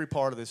offering, every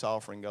part of this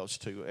offering goes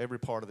to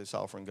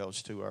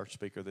our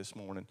speaker this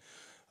morning.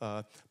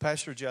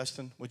 Pastor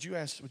Justin, would you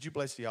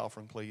bless the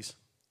offering, please?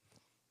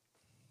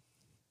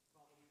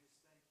 Father, we just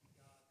thank you,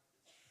 God,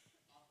 for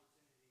this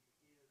opportunity to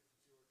give towards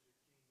your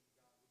kingdom, God.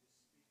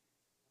 We just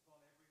speak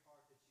upon every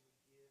heart that you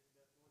would give, that,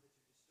 Lord, that you would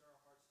stir our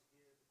hearts to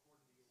give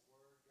according to your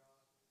word, God.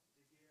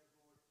 To give, Lord,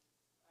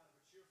 out of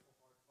a cheerful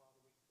heart,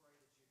 Father, we pray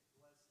that you would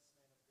bless this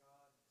man of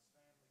God and his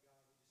family,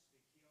 God. We just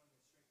speak healing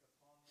and strength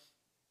upon them.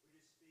 We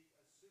just speak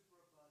a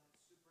superabundant,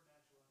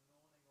 supernatural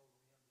anointing over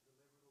him to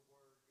deliver the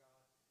word,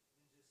 God,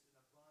 in just an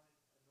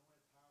abundant,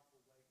 anointed,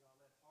 powerful way, God.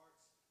 Let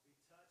hearts be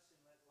touched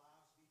and let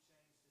lives be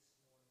changed this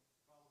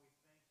morning. Father, we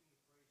thank you and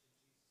we praise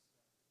you in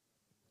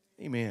Jesus'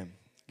 name. Amen.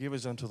 Give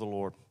us unto the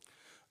Lord.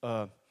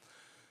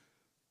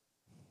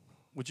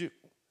 Would you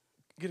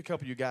get a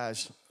couple of you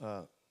guys?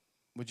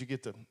 Would you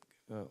get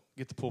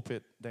the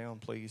pulpit down,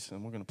 please?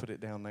 And we're going to put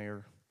it down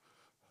there.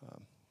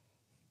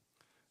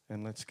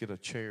 And let's get a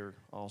chair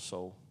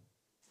also.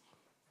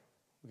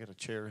 We got a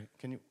chair.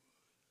 Can you,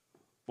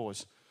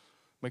 boys,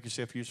 make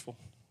yourself useful?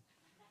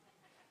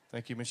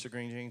 Thank you, Mr.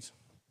 Green Jeans.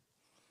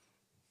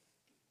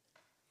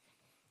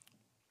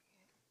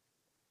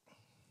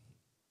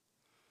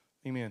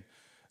 Amen.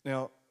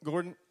 Now,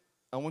 Gordon,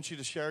 I want you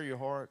to share your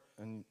heart,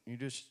 and you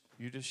just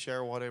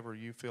share whatever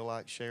you feel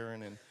like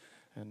sharing,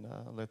 and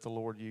let the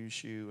Lord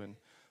use you. And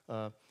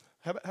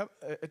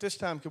at this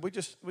time, could we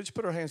just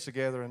put our hands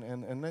together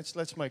and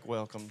let's make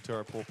welcome to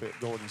our pulpit,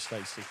 Gordon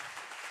Stacy.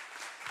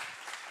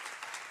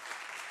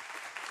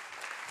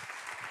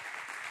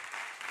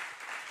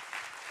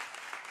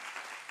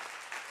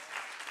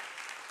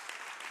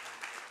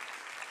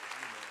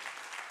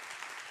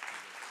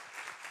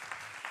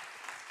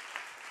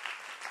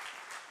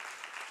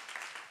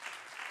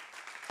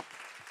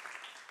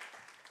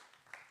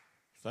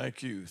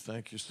 Thank you.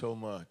 Thank you so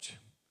much.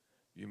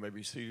 You may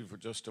be seated for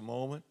just a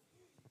moment.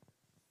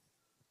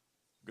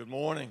 Good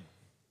morning.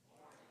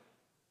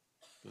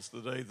 This is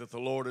the day that the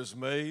Lord has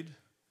made.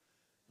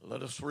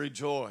 Let us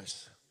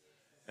rejoice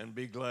and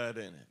be glad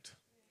in it.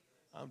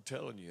 I'm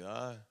telling you,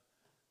 I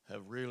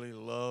have really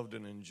loved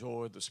and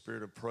enjoyed the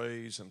spirit of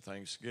praise and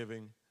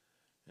thanksgiving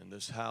in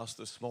this house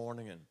this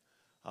morning, and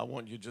I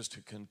want you just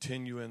to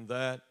continue in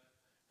that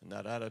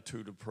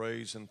attitude of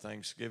praise and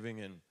thanksgiving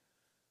and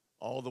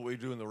all that we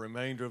do in the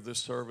remainder of this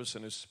service,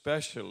 and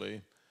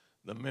especially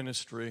the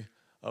ministry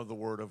of the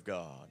Word of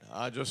God.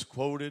 I just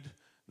quoted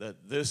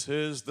that this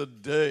is the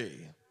day.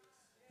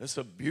 It's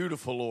a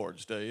beautiful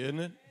Lord's Day, isn't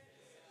it?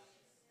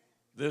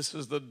 This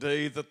is the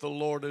day that the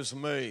Lord has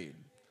made.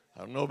 I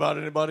don't know about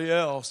anybody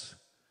else,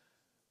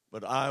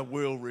 but I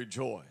will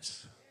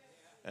rejoice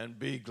and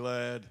be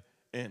glad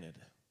in it.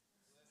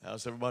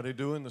 How's everybody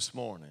doing this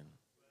morning?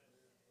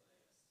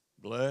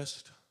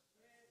 Blessed?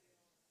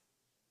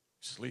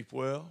 Sleep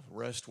well,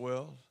 rest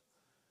well.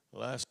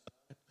 Last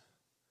night,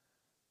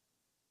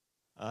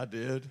 I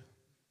did.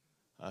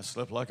 I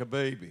slept like a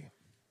baby.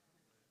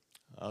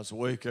 I was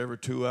awake every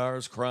 2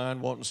 hours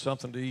crying, wanting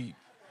something to eat.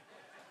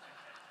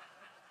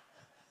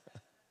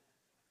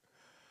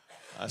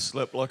 I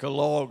slept like a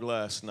log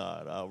last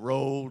night. I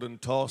rolled and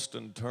tossed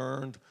and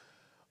turned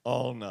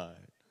all night.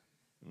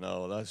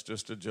 No, that's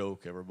just a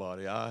joke,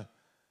 everybody. I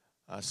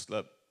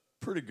slept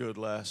pretty good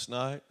last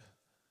night.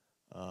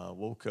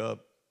 Woke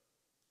up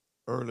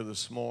early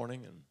this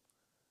morning, and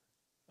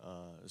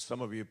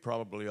some of you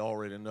probably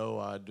already know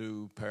I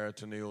do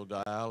peritoneal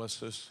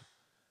dialysis,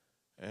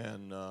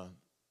 and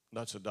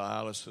that's a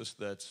dialysis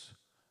that's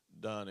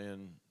done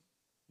in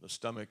the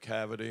stomach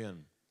cavity,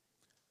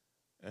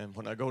 and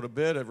when I go to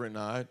bed every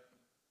night,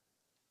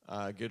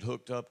 I get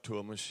hooked up to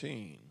a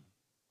machine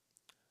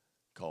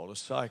called a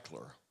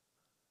cycler.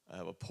 I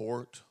have a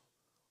port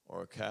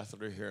or a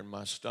catheter here in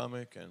my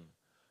stomach, and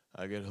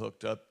I get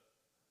hooked up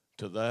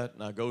to that,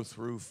 and I go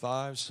through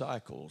 5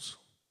 cycles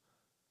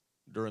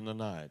during the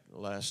night. It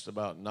lasted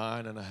about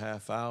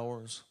 9.5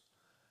 hours.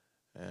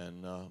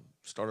 And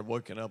started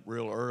waking up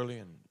real early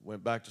and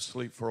went back to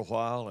sleep for a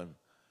while and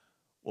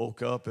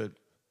woke up at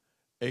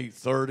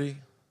 8:30.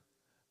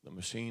 The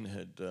machine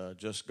had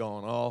just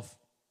gone off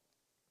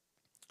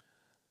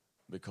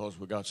because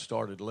we got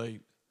started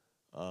late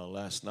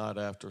last night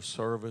after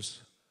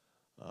service.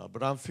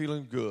 But I'm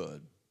feeling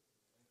good.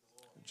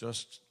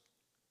 Just,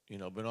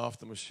 been off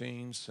the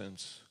machine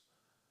since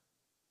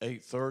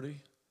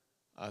 8:30.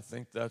 I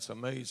think that's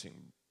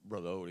amazing,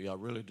 Brother Odie. I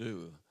really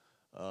do.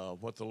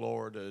 What the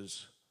Lord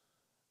has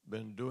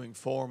been doing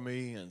for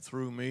me and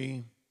through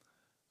me,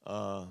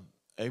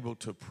 able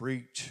to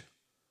preach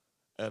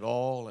at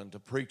all and to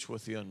preach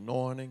with the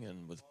anointing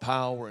and with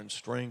power and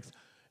strength,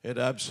 it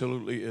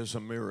absolutely is a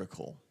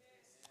miracle.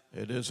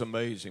 It is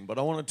amazing. But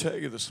I want to tell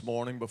you this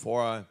morning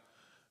before I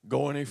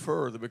go any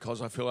further,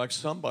 because I feel like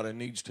somebody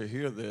needs to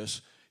hear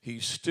this,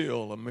 He's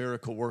still a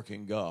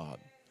miracle-working God.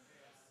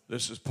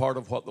 This is part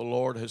of what the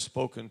Lord has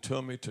spoken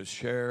to me to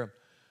share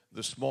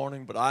this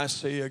morning, but I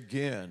say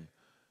again,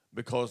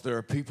 because there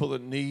are people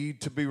that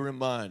need to be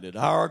reminded,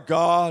 our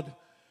God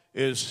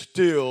is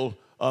still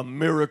a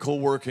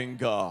miracle-working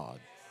God.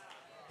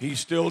 He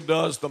still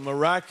does the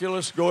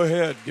miraculous. Go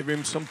ahead, give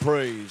Him some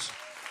praise.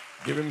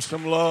 Give Him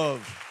some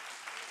love.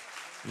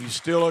 He's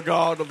still a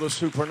God of the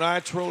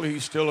supernatural.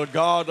 He's still a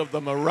God of the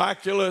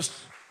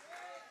miraculous.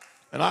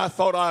 And I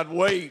thought I'd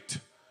wait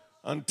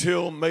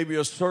until maybe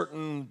a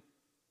certain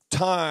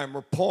time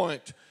or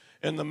point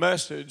in the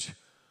message,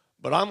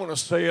 but I'm going to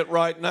say it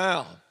right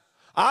now.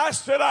 I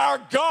said our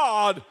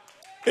God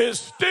is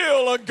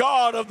still a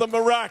God of the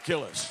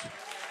miraculous.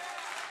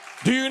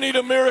 Do you need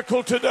a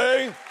miracle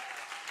today?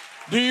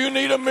 Do you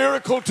need a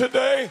miracle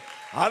today?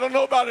 I don't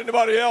know about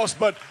anybody else,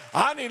 but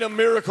I need a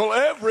miracle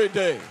every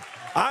day.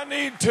 I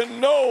need to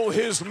know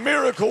His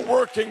miracle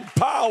working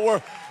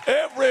power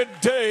every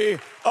day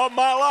of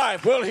my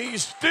life. Well,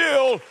 He's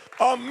still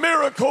a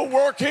miracle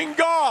working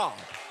God.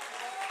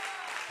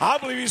 I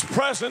believe He's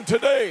present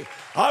today.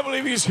 I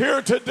believe He's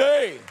here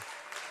today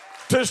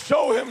to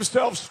show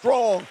Himself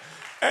strong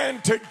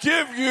and to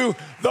give you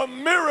the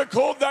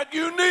miracle that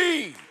you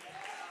need.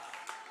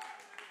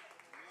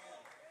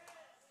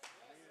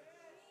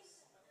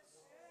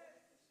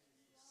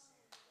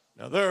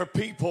 Now, there are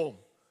people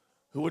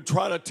who would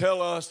try to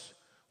tell us,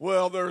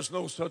 well, there's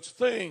no such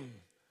thing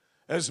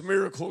as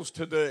miracles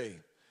today.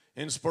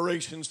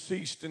 Inspiration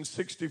ceased in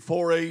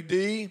 64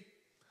 AD.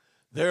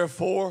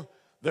 Therefore,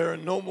 there are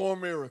no more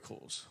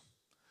miracles,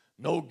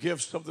 no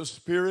gifts of the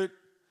Spirit,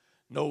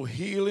 no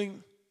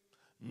healing,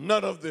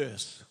 none of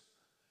this.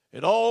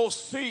 It all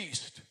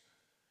ceased.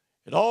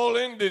 It all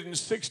ended in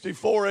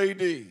 64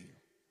 AD.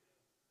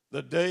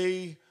 The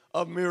day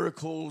of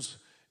miracles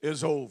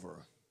is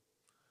over.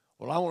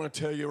 Well, I want to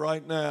tell you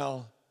right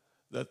now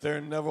that there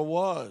never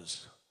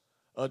was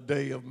a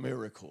day of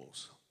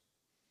miracles.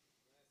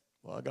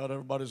 Well, I got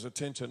everybody's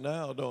attention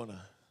now, don't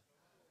I?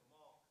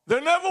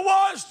 There never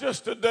was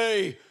just a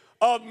day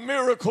of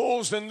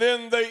miracles and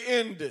then they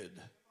ended.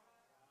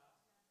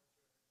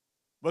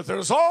 But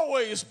there's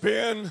always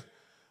been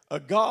a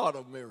God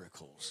of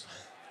miracles.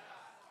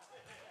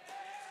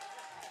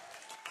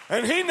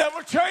 And He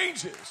never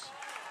changes.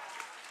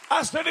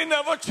 I said He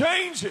never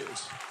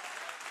changes.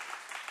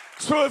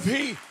 So if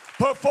He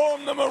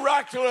performed the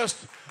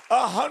miraculous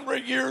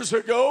 100 years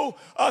ago,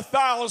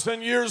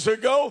 1,000 years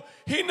ago,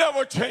 He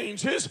never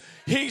changes.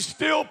 He's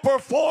still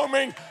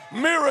performing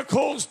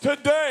miracles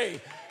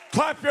today.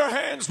 Clap your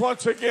hands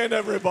once again,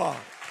 everybody.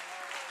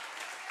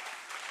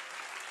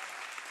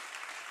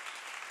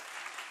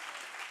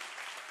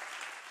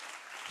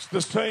 It's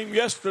the same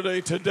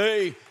yesterday,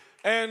 today,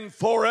 and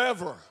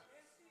forever.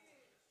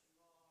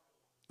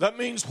 That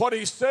means what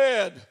He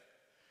said,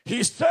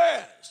 He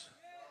says.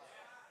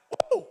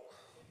 Whoa.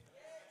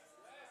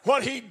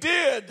 What He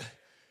did,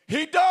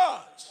 He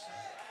does.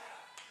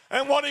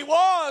 And what He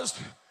was,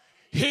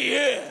 He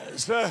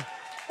is.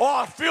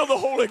 I feel the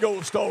Holy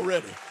Ghost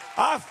already.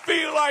 I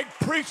feel like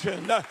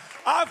preaching.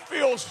 I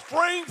feel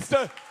strength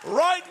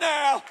right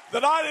now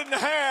that I didn't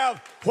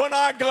have when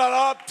I got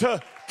up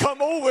to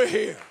come over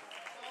here.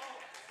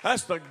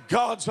 That's the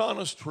God's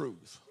honest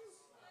truth.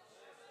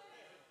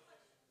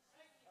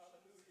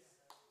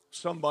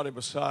 Somebody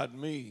beside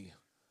me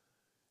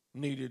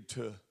needed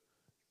to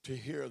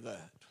hear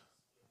that.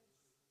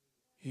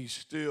 He's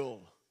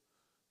still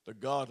the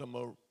God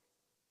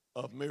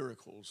of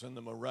miracles and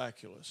the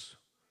miraculous.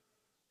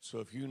 So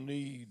if you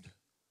need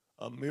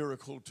a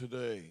miracle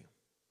today,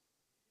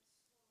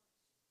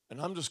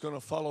 and I'm just going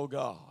to follow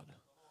God.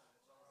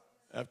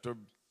 After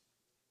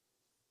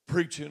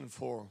preaching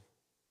for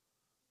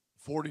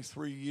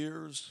 43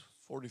 years,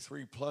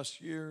 43 plus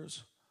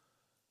years,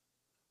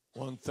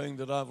 one thing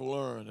that I've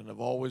learned and I've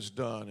always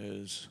done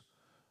is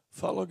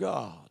follow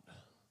God.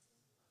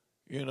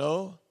 You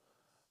know,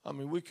 I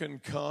mean, we can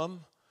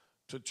come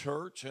to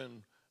church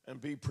and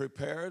be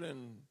prepared,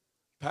 and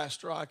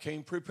Pastor, I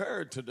came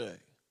prepared today.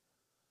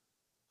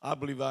 I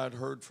believe I had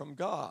heard from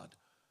God.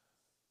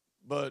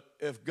 But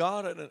if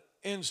God at an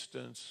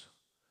instance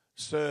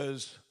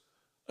says,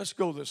 let's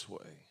go this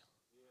way.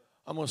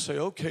 I'm going to say,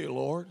 okay,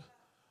 Lord,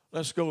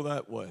 let's go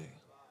that way.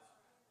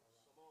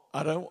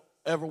 I don't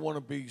ever want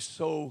to be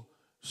so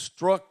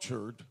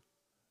structured,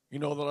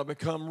 that I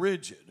become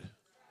rigid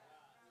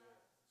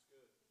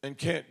and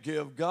can't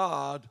give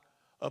God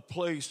a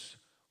place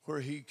where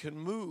he can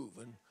move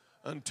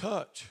and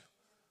touch.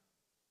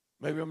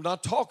 Maybe I'm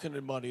not talking to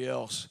anybody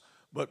else,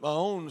 but my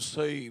own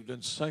saved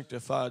and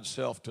sanctified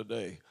self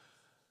today,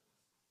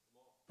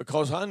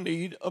 because I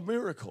need a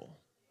miracle.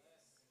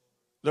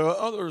 There are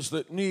others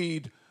that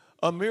need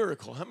a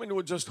miracle. How many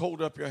would just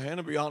hold up your hand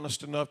and be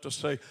honest enough to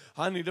say,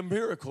 I need a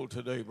miracle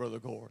today, Brother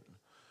Gordon?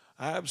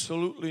 I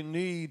absolutely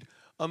need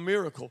a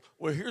miracle.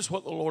 Well, here's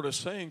what the Lord is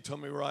saying to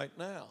me right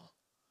now.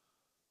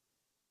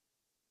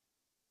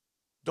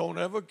 Don't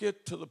ever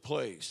get to the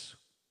place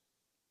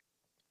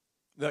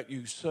that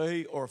you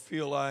say or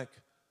feel like,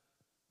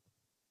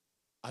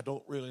 I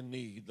don't really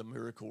need the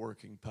miracle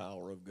working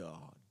power of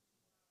God.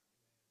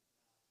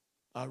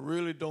 I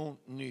really don't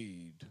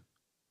need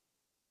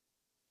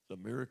the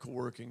miracle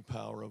working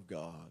power of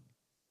God.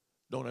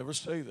 Don't ever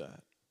say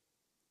that.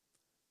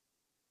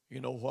 You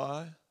know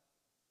why?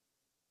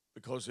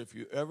 Because if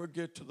you ever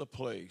get to the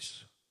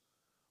place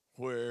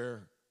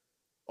where,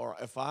 or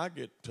if I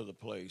get to the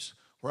place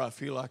where I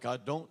feel like I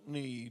don't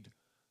need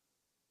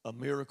a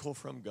miracle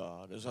from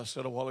God, as I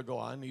said a while ago,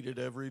 I need it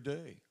every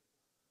day.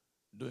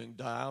 Doing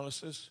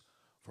dialysis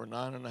for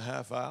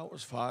 9.5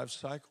 hours, 5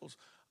 cycles,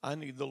 I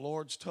need the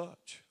Lord's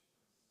touch.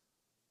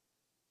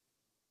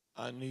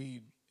 I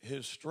need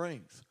his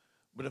strength.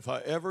 But if I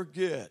ever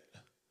get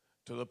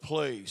to the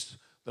place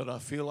that I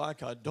feel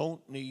like I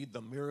don't need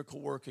the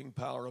miracle working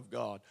power of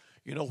God,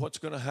 you know what's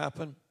going to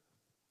happen?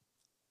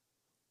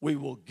 We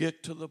will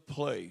get to the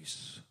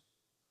place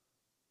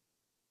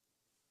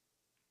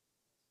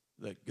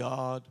that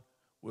God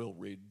will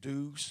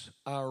reduce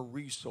our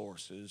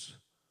resources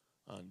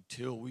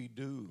until we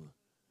do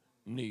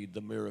need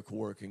the miracle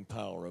working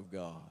power of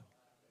God.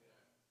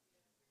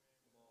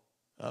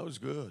 That was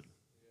good.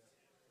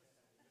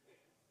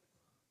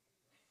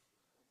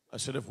 I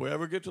said, if we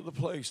ever get to the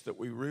place that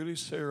we really,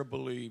 Sarah,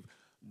 believe,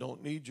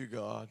 don't need you,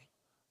 God.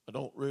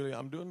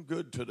 I'm doing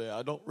good today.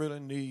 I don't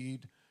really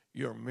need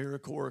your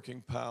miracle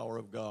working power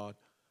of God.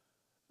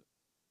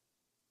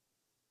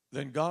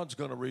 Then God's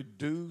going to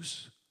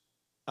reduce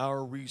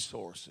our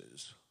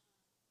resources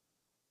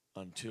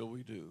until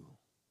we do.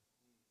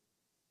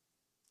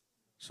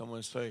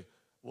 Someone say,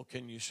 well,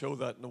 can you show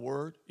that in the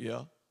Word?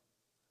 Yeah.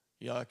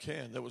 Yeah, I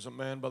can. There was a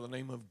man by the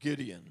name of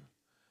Gideon.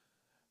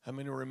 How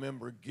many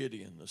remember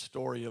Gideon, the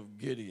story of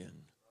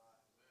Gideon?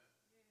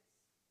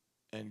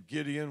 And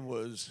Gideon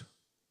was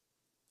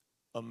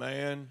a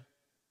man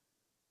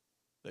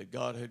that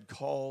God had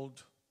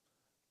called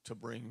to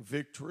bring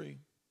victory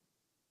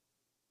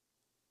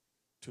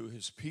to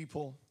his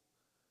people.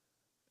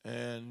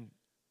 And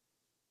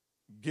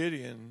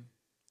Gideon,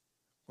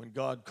 when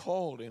God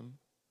called him,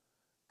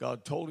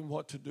 God told him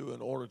what to do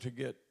in order to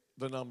get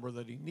the number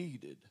that he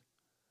needed.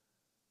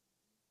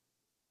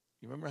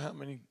 You remember how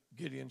many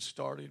Gideon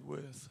started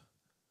with?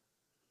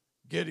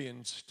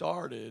 Gideon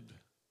started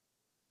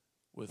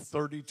with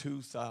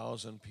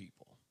 32,000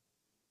 people.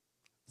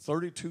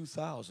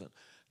 32,000.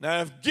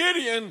 Now, if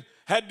Gideon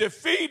had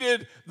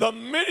defeated the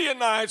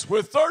Midianites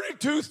with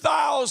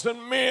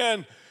 32,000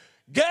 men,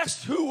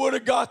 guess who would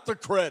have got the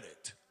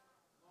credit?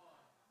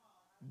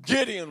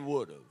 Gideon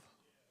would have.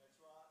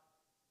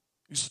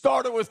 He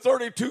started with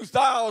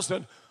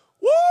 32,000.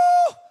 Woo!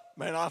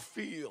 Man, I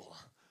feel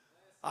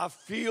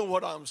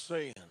what I'm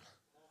saying.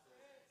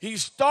 He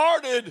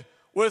started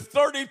with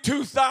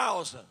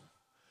 32,000.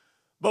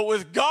 But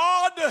with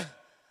God,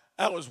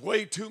 that was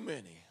way too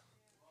many.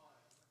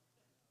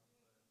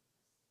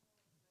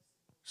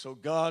 So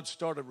God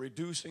started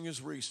reducing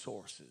his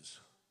resources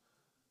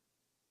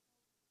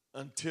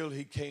until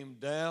he came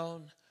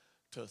down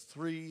to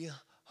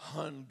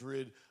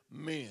 300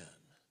 men.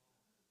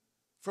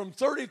 From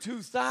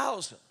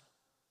 32,000,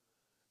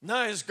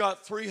 now he's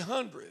got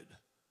 300.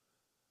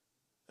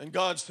 And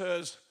God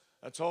says,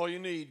 that's all you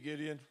need,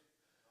 Gideon.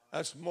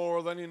 That's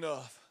more than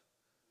enough.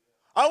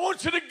 I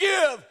want you to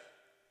give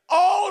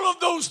all of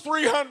those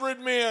 300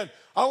 men,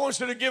 I want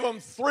you to give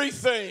them 3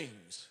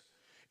 things.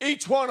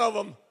 Each one of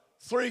them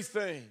 3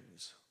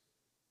 things.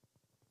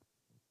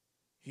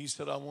 He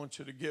said, I want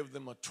you to give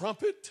them a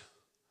trumpet.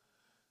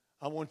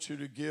 I want you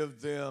to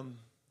give them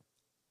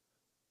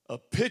a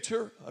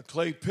pitcher, a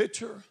clay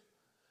pitcher.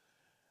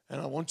 And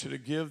I want you to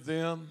give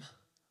them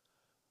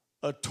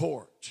a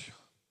torch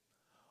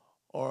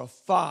or a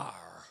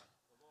fire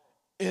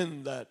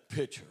in that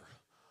pitcher.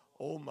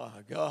 Oh my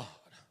God.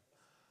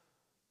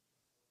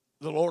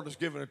 The Lord has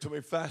given it to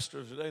me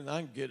faster today than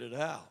I can get it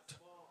out.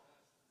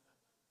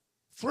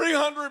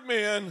 300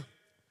 men,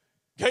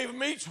 gave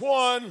them each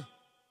one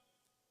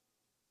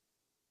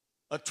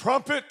a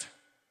trumpet,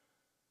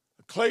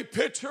 a clay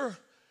pitcher,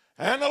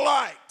 and a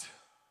light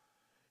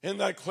in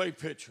that clay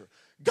pitcher.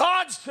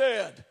 God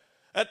said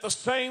at the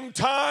same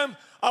time,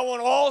 I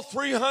want all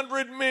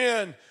 300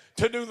 men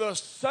to do the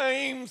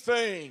same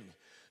thing.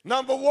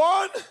 Number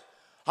one,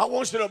 I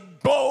want you to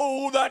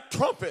blow that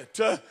trumpet.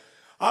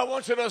 I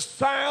want you to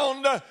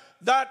sound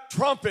that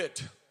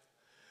trumpet.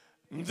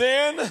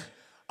 Then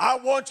I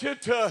want you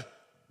to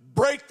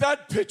break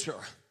that pitcher.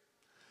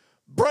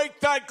 Break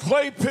that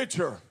clay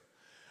pitcher.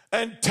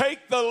 And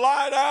take the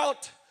light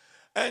out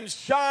and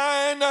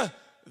shine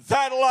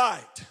that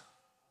light.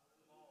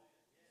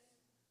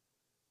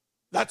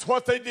 That's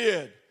what they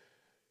did.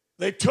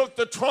 They took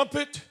the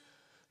trumpet.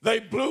 They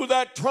blew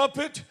that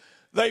trumpet.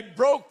 They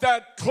broke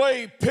that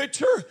clay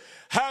pitcher.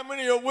 How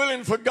many are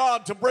willing for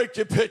God to break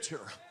your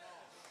pitcher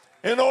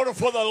in order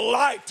for the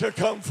light to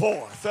come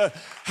forth?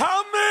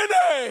 How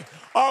many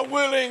are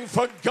willing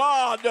for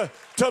God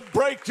to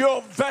break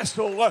your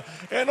vessel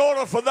in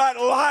order for that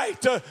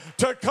light to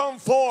come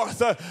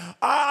forth?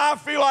 I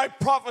feel like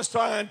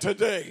prophesying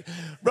today.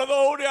 Brother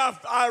Odie,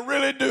 I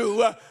really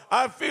do.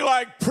 I feel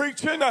like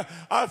preaching.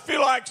 I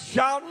feel like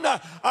shouting.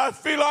 I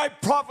feel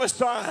like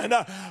prophesying.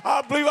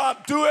 I believe I'll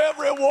do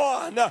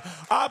everyone.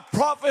 I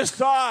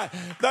prophesy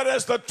that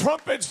as the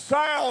trumpet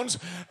sounds,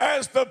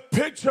 as the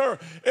pitcher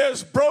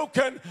is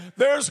broken,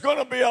 there's going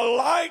to be a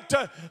light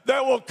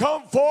that will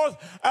come forth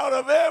out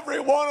of every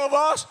one of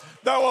us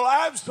that will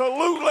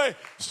absolutely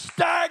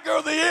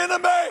stagger the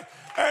enemy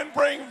and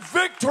bring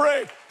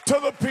victory to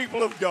the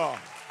people of God.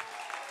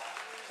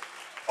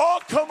 Oh,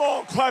 come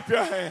on, clap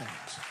your hands.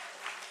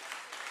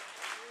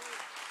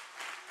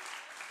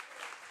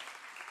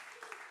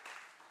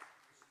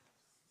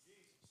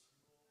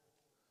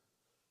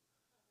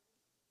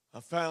 I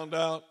found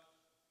out,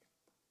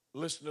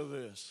 listen to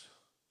this.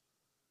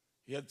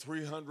 He had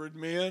 300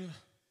 men,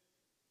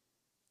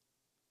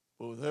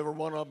 with every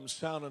one of them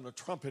sounding a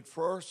trumpet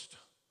first,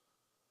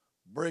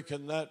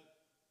 breaking that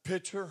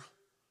pitcher,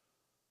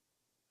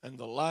 and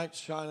the light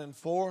shining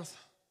forth.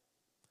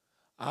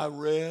 I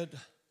read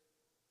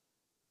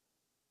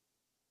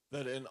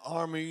that in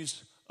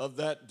armies of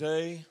that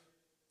day,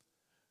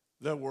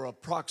 there were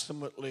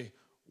approximately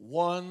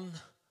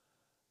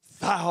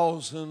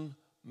 1,000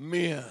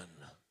 men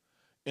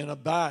in a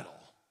battle.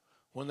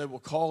 When they were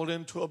called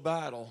into a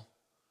battle,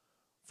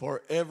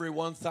 for every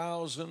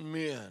 1,000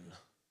 men,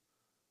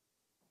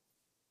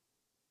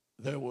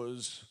 there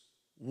was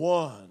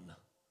one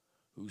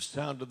who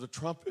sounded the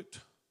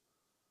trumpet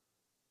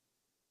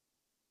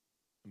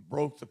and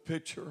broke the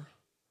pitcher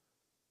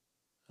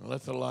and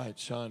let the light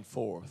shine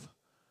forth.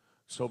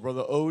 So,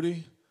 Brother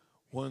Odie,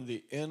 when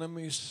the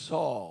enemy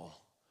saw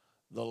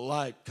the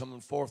light coming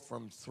forth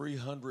from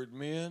 300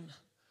 men,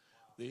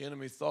 the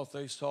enemy thought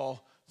they saw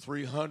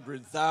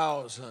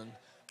 300,000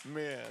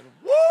 men.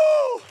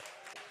 Woo!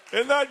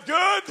 Isn't that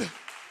good?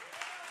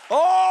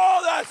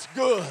 Oh, that's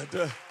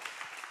good.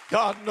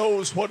 God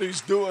knows what he's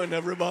doing,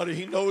 everybody.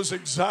 He knows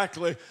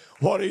exactly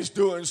what he's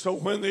doing. So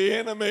when the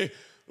enemy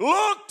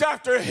looked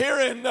after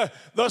hearing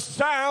the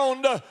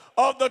sound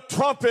of the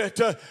trumpet,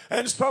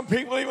 and some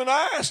people even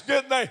asked,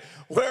 didn't they,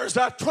 where's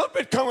that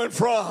trumpet coming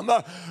from?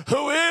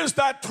 Who is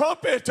that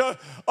trumpet?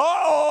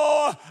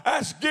 Oh,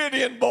 that's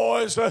Gideon,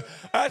 boys.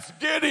 That's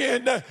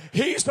Gideon.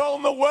 He's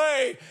on the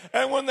way.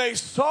 And when they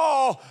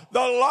saw the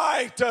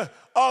light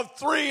of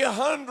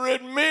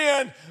 300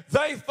 men,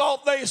 they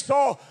thought they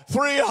saw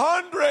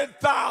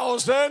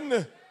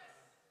 300,000.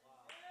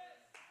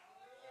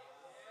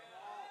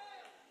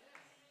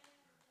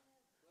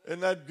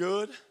 Isn't that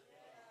good?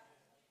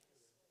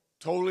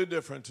 Totally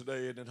different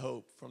today, isn't it,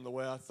 Hope, from the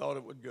way I thought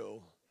it would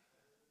go.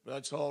 But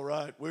that's all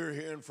right. We're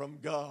hearing from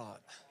God.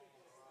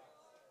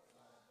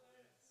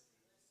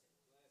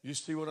 You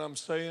see what I'm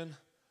saying?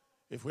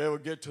 If we ever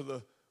get to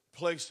the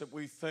place that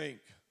we think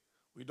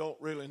we don't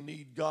really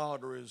need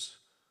God or his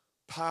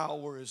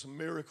power, his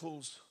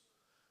miracles,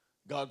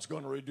 God's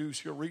going to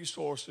reduce your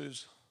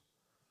resources.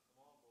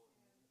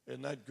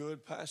 Isn't that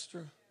good,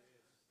 Pastor?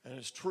 And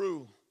it's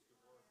true.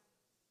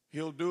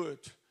 He'll do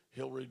it.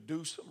 He'll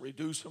reduce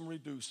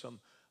them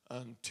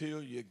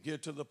until you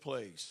get to the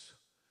place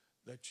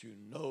that you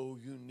know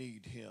you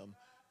need him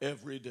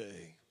every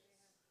day.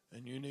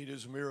 And you need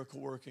his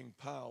miracle working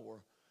power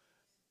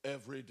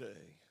every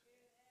day.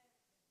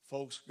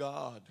 Folks,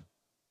 God,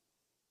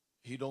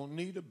 he don't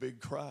need a big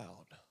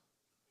crowd.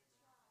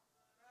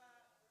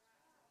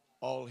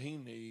 All he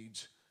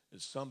needs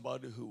is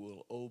somebody who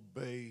will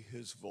obey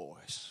his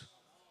voice.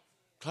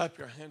 Clap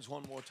your hands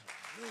one more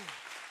time.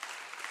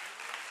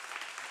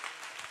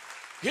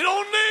 He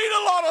don't need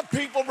a lot of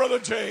people, Brother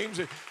James.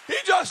 He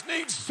just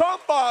needs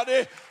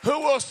somebody who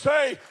will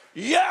say,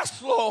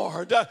 yes,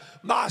 Lord,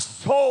 my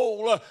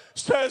soul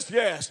says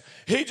yes.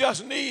 He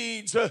just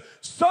needs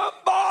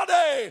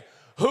somebody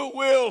who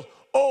will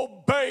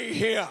obey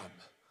him.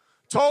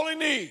 That's all he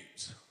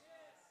needs.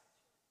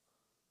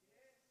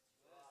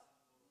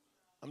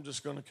 I'm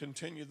just going to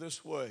continue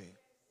this way.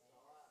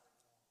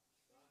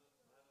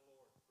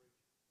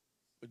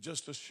 But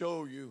just to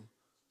show you,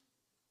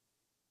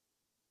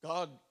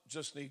 God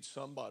just needs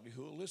somebody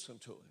who will listen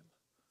to him.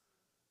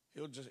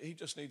 He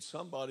just needs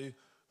somebody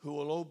who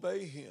will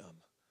obey him.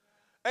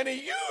 And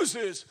he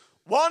uses,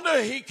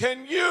 wonder he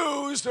can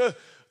use the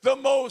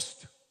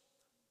most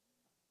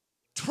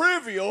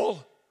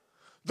trivial,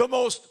 the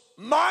most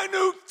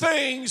minute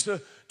things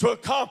to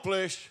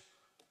accomplish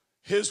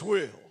His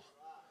will.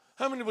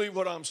 How many believe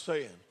what I'm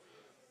saying?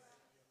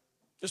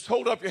 Just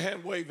hold up your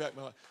hand, wave at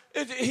me.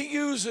 He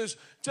uses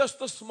just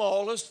the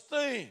smallest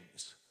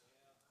things.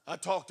 I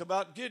talked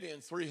about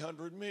Gideon,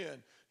 300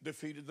 men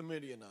defeated the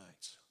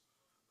Midianites.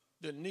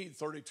 Didn't need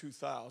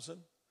 32,000.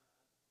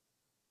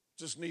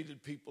 Just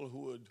needed people who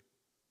would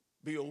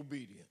be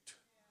obedient.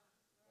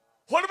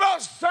 What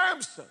about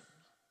Samson?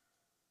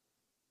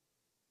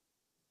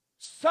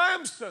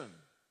 Samson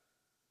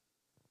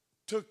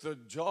took the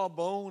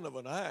jawbone of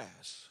an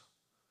ass,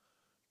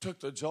 took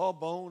the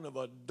jawbone of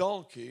a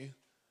donkey,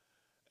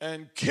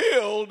 and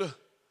killed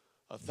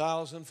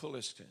 1,000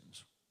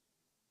 Philistines.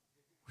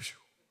 Whew.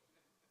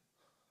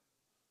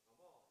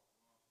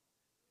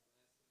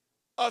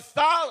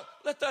 1,000,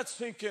 let that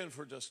sink in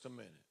for just a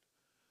minute.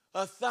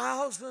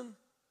 1,000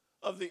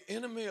 of the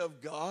enemy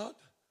of God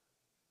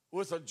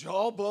with a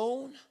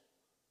jawbone,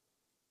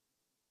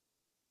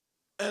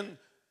 and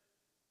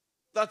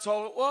that's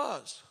all it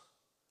was.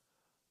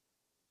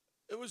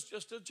 It was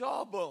just a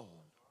jawbone.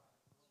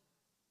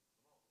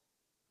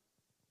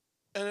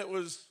 And there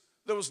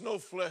was no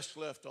flesh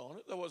left on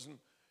it. There wasn't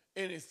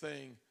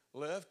anything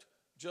left,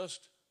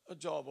 just a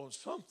jawbone.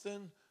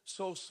 Something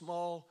so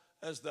small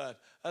as that.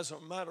 As a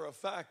matter of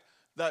fact,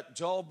 that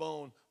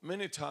jawbone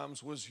many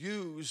times was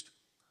used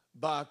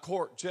by a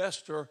court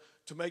jester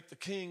to make the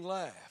king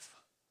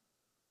laugh.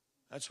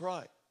 That's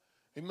right.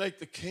 He'd make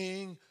the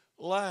king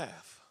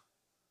laugh.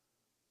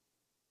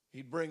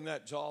 He'd bring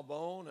that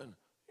jawbone and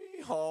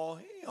hee-haw,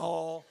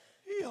 hee-haw,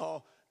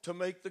 hee-haw to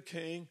make the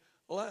king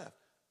laugh.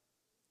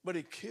 But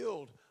he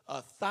killed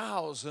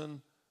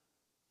 1,000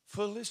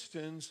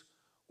 Philistines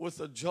with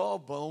the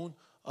jawbone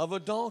of a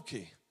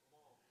donkey.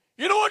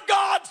 You know what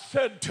God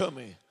said to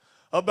me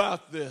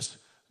about this?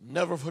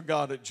 Never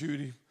forgot it,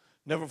 Judy.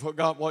 Never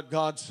forgot what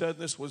God said.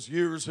 This was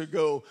years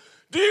ago.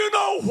 Do you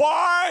know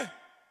why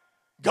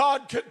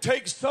God could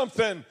take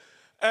something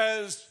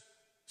as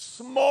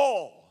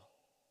small,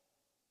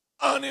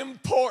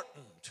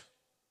 unimportant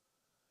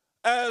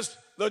as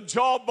the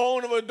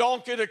jawbone of a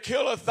donkey to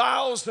kill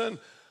 1,000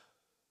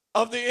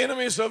 of the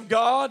enemies of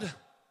God?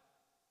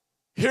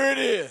 Here it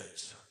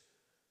is.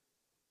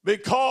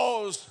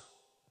 Because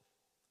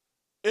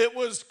it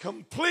was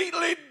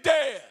completely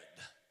dead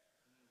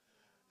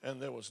and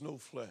there was no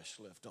flesh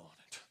left on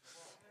it.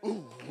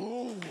 Ooh,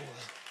 ooh,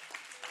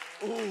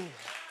 ooh.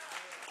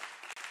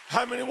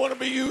 How many want to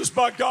be used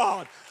by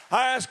God?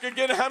 I ask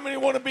again, how many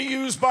want to be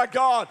used by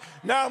God?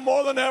 Now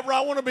more than ever,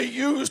 I want to be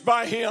used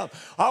by Him.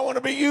 I want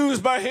to be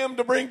used by Him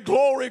to bring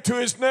glory to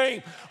His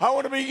name. I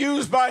want to be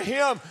used by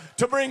Him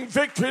to bring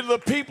victory to the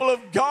people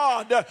of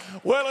God.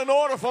 Well, in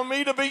order for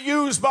me to be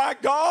used by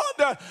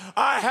God,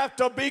 I have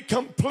to be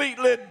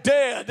completely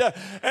dead,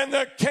 and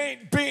there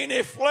can't be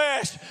any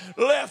flesh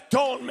left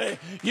on me.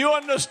 You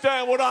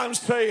understand what I'm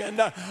saying?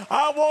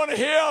 I want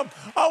Him.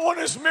 I want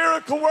His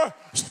miracle work.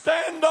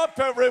 Stand up,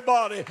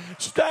 everybody.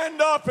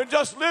 Stand up and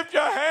just lift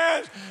your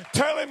hands.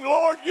 Tell Him,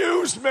 Lord,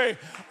 use me.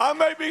 I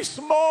may be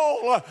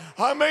small.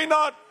 I may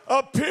not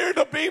appear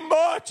to be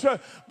much,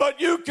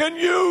 but you can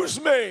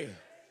use me.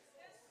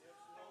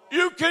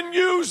 You can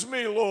use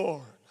me,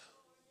 Lord.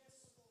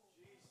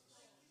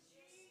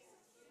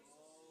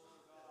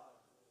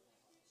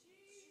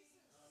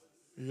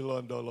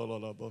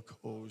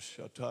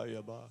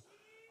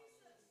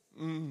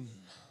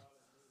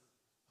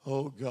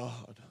 Oh,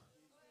 God.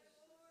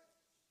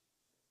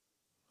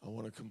 I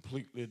want to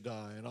completely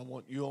die, and I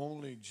want you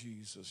only,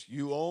 Jesus,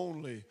 you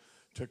only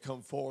to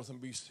come forth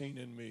and be seen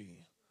in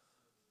me,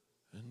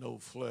 and no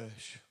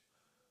flesh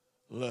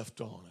left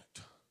on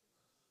it.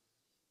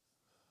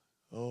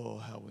 Oh,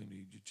 how we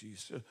need you,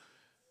 Jesus.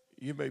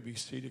 You may be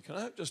seated. Can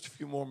I have just a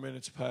few more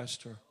minutes,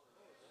 Pastor?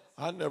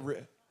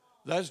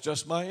 That's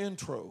just my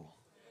intro.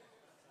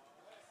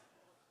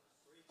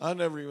 I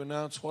never even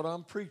announced what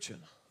I'm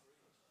preaching,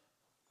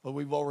 but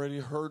we've already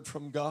heard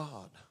from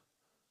God.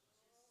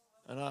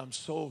 And I'm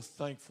so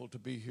thankful to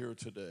be here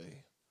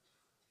today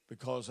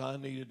because I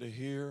needed to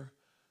hear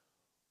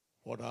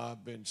what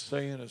I've been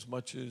saying as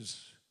much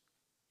as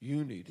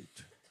you needed.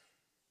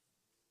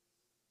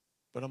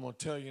 But I'm going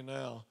to tell you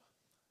now,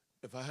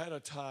 if I had a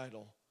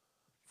title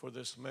for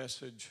this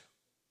message,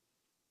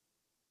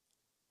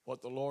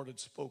 what the Lord had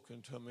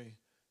spoken to me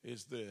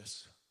is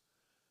this,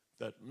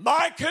 that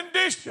my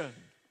condition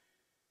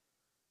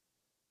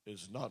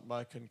is not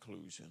my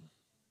conclusion.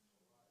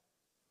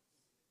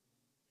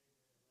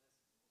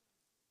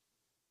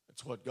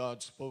 It's what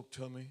God spoke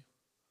to me.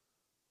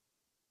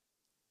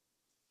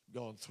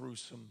 Gone through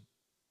some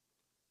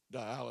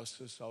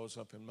dialysis. I was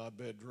up in my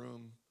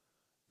bedroom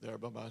there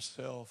by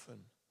myself, and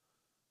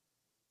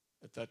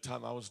at that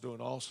time I was doing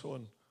also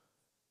an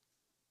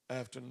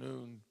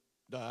afternoon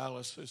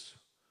dialysis.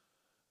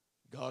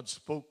 God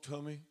spoke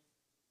to me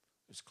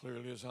as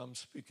clearly as I'm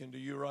speaking to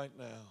you right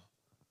now.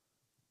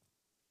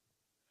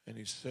 And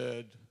He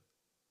said,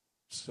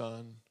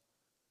 son,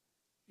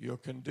 your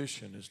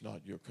condition is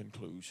not your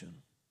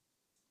conclusion.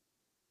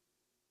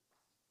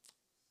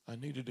 I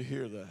needed to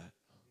hear that.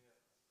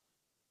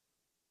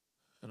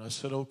 And I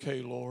said,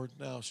 okay, Lord,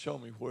 now show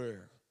me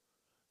where.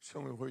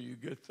 Show me where you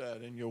get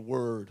that in your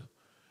word.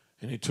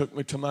 And he took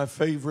me to my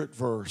favorite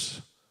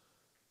verse.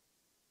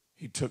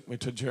 He took me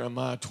to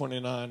Jeremiah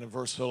 29 and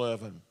verse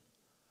 11.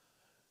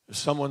 If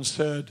someone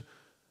said,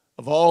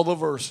 of all the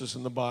verses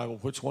in the Bible,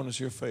 which one is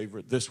your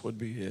favorite? This would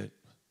be it.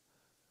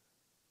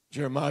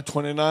 Jeremiah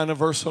 29 and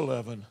verse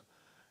 11.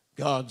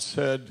 God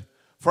said,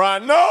 for I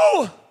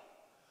know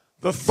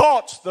the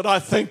thoughts that I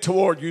think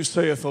toward you,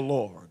 saith the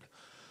Lord.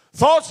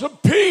 Thoughts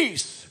of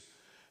peace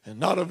and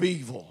not of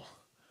evil,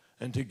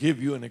 and to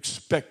give you an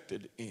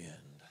expected end.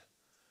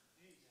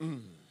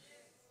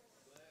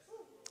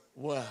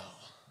 Wow.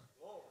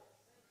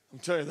 I'm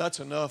telling you, that's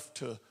enough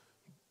to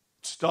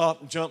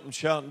stop and jump and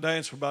shout and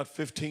dance for about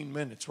 15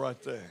 minutes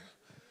right there.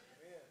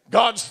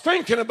 God's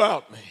thinking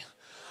about me.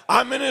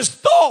 I'm in his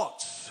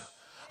thoughts.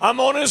 I'm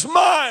on his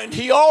mind.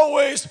 He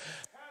always has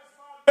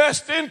my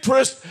best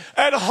interest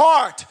at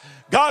heart.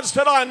 God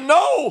said, I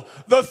know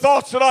the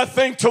thoughts that I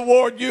think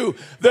toward you.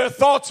 They're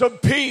thoughts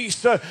of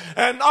peace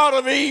and not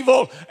of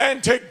evil,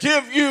 and to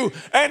give you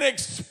an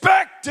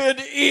expected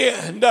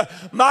end.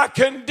 My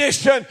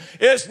condition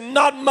is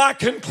not my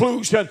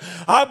conclusion.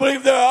 I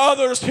believe there are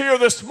others here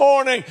this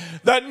morning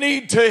that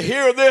need to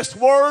hear this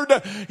word.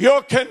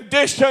 Your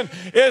condition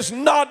is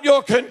not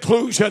your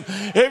conclusion.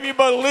 If you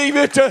believe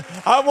it,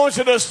 I want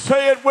you to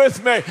say it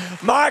with me.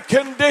 My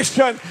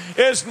condition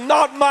is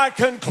not my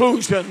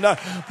conclusion.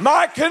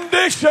 My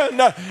condition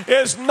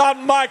is not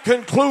my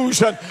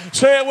conclusion.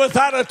 Say it with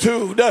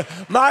attitude.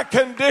 My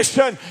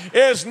condition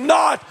is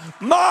not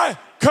my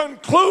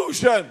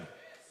conclusion.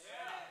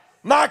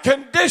 My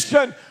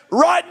condition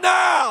right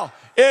now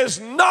is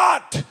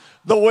not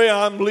the way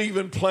I'm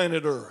leaving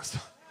planet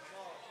Earth.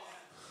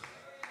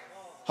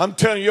 I'm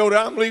telling you,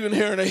 I'm leaving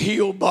here in a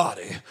healed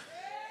body.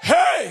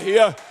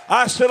 Hey,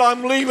 I said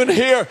I'm leaving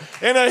here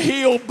in a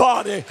healed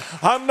body.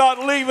 I'm not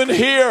leaving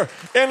here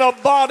in a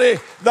body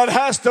that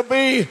has to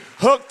be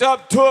hooked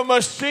up to a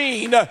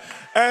machine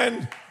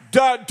and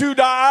do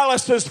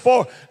dialysis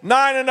for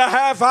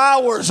 9.5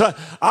 hours.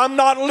 I'm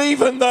not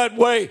leaving that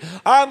way.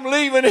 I'm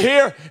leaving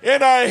here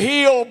in a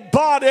healed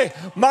body.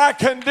 My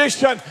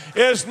condition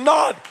is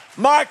not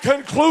my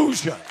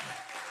conclusion.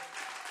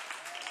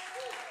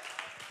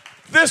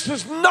 This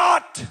is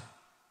not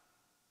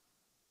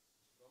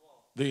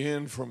the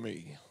end for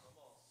me.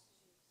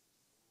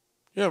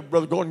 Yeah,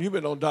 Brother Gordon, you've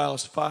been on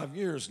dialysis 5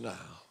 years now.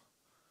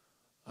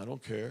 I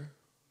don't care.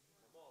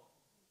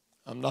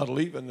 I'm not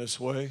leaving this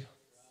way.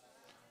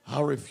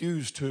 I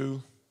refuse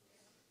to.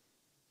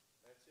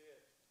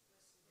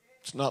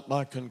 It's not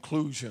my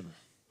conclusion.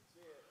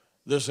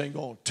 This ain't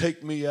going to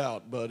take me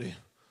out, buddy.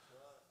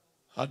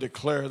 I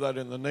declare that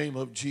in the name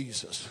of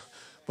Jesus.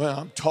 Well,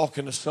 I'm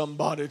talking to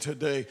somebody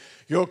today.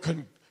 Your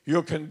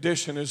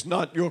condition is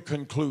not your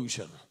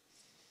conclusion.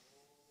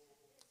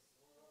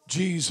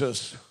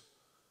 Jesus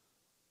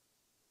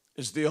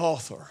is the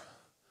author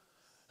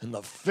and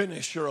the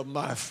finisher of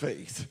my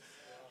faith.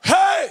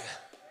 Hey!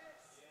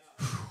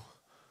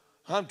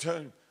 I'm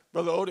telling you,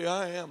 Brother Odie,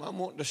 I'm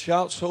wanting to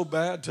shout so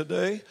bad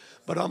today,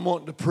 but I'm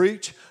wanting to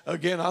preach.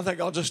 Again, I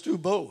think I'll just do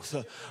both.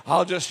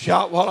 I'll just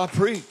shout while I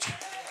preach.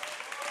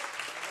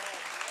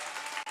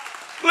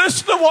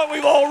 Listen to what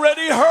we've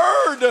already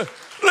heard.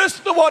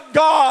 Listen to what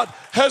God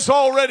has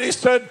already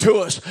said to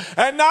us.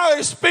 And now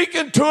he's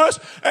speaking to us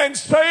and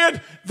saying,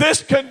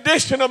 this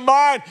condition of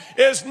mine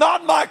is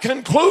not my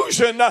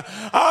conclusion.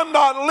 I'm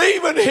not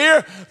leaving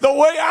here the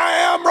way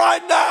I am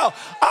right now.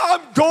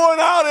 I'm going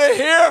out of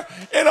here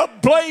in a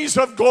blaze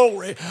of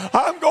glory.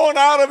 I'm going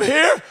out of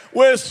here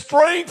with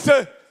strength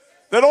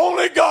that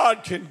only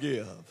God can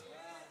give.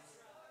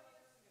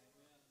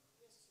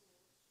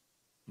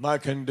 My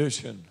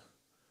condition,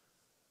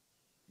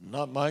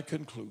 not my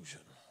conclusion.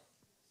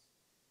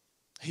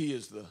 He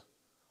is the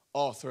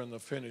author and the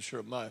finisher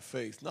of my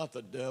faith, not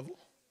the devil.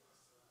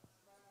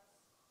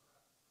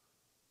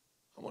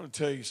 I want to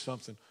tell you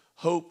something.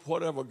 Hope,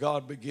 whatever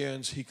God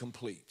begins, he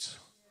completes.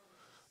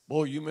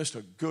 Boy, you missed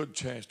a good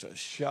chance to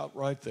shout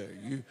right there.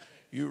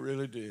 You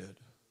really did.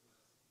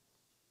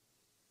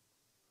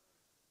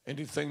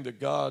 Anything that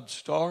God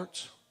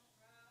starts,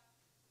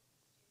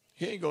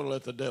 he ain't going to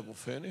let the devil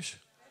finish.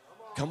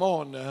 Come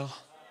on now.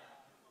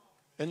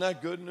 Isn't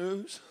that good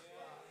news?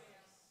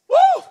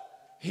 Woo!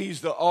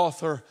 He's the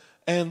author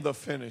and the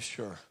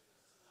finisher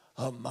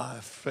of my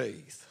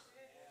faith.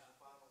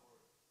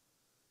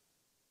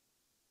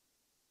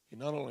 He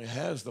not only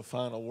has the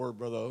final word,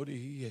 Brother Odie,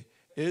 he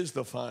is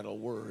the final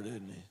word,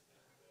 isn't he?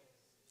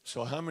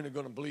 So how many are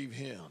going to believe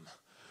him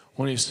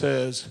when he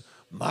says,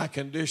 my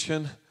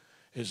condition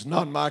is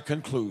not my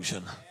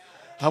conclusion?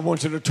 I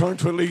want you to turn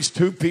to at least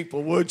two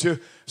people, would you?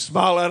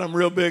 Smile at them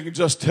real big and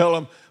just tell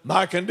them,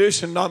 my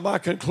condition, not my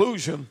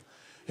conclusion.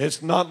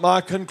 It's not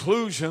my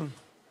conclusion.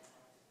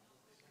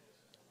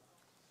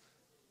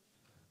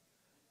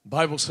 The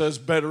Bible says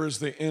better is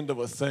the end of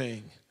a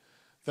thing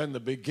than the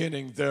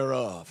beginning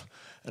thereof.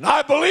 And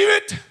I believe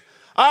it.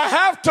 I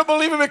have to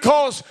believe it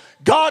because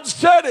God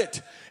said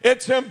it.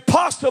 It's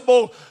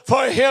impossible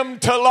for him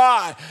to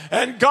lie.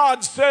 And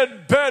God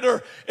said,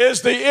 better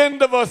is the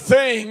end of a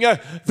thing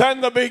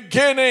than the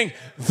beginning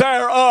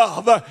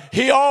thereof.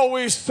 He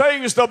always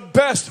saves the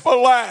best for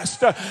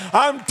last.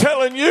 I'm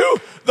telling you,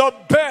 the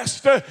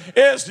best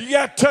is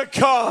yet to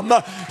come.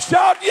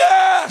 Shout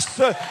yes!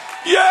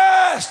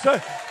 Yes!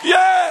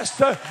 Yes!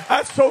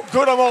 That's so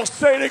good, I'm going to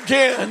say it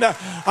again.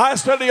 I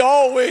said he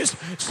always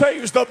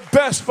saves the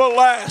best for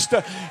last.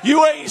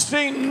 You ain't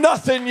seen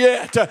nothing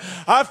yet.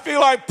 I feel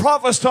like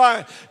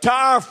prophesying to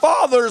our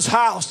Father's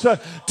house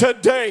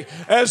today.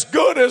 As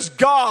good as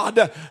God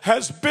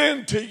has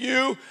been to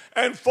you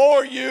and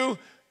for you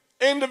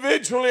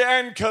individually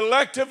and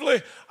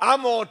collectively,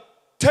 I'm going to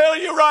tell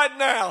you right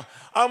now,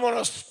 I'm going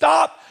to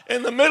stop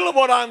in the middle of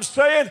what I'm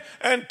saying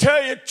and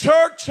tell you,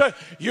 church,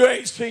 you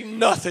ain't seen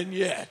nothing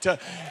yet.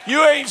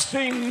 You ain't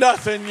seen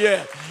nothing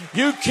yet.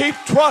 You keep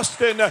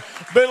trusting,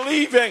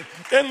 believing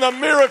in the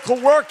miracle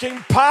working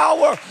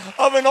power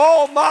of an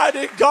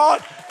almighty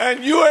God,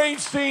 and you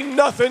ain't seen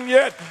nothing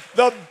yet.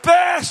 The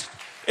best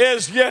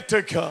is yet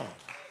to come.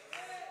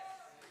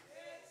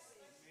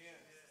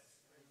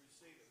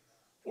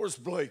 Where's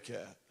Blake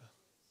at?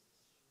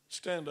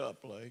 Stand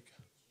up, Blake.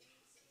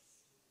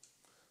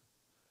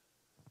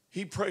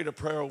 He prayed a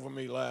prayer over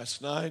me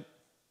last night.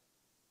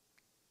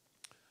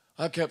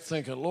 I kept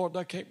thinking, Lord,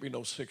 that can't be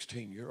no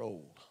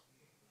 16-year-old.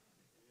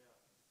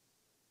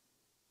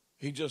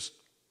 He just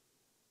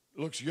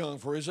looks young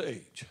for his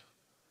age.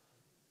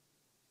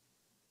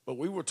 But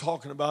we were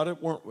talking about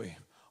it, weren't we?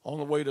 On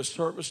the way to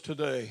service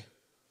today.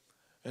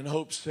 And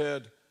Hope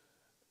said,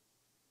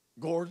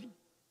 Gordon,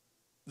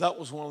 that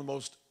was one of the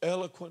most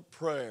eloquent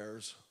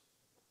prayers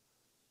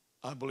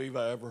I believe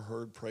I ever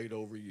heard prayed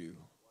over you.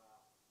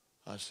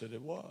 I said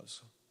it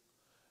was.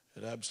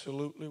 It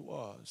absolutely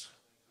was.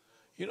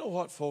 You know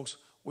what, folks?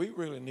 We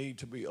really need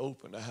to be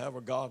open to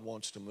however God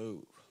wants to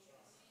move.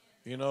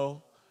 You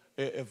know,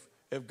 if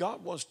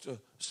God wants to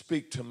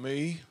speak to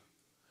me,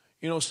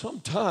 you know,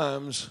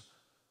 sometimes,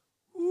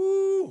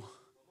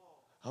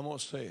 I'm going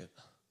to say it.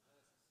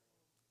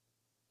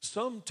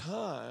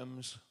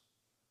 Sometimes,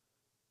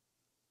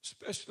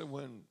 especially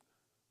when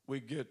we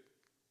get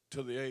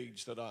to the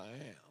age that I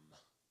am,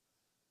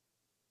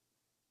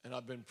 and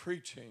I've been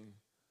preaching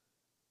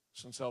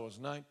since I was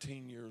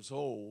 19 years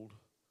old,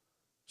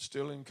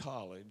 still in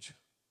college.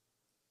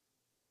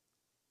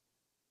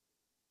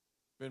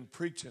 Been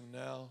preaching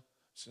now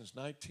since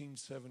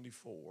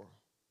 1974.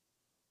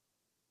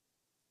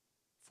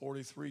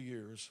 43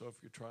 years, so if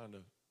you're trying to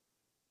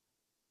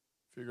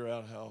figure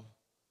out how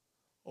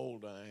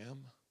old I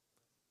am,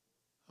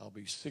 I'll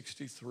be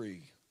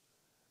 63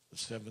 the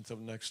 7th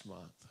of next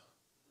month.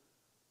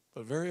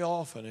 But very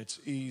often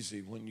it's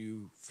easy when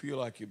you feel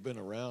like you've been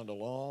around a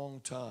long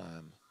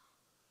time,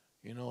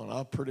 you know, and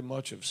I pretty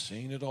much have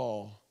seen it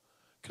all.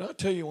 Can I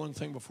tell you one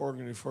thing before we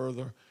go any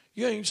further?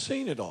 You ain't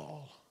seen it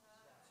all.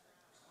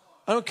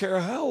 I don't care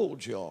how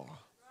old you are.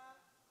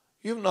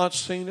 You've not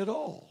seen it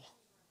all.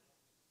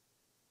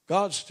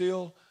 God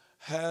still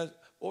has,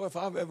 boy, if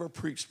I've ever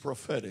preached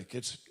prophetic,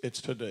 it's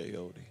today,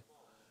 Odie.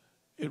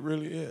 It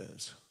really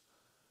is.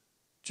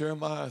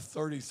 Jeremiah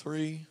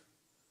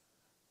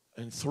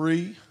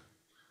 33:3.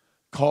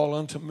 Call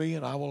unto me,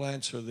 and I will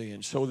answer thee,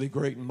 and show thee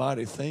great and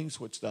mighty things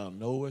which thou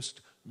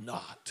knowest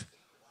not.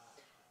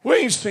 We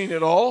ain't seen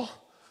it all.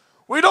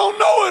 We don't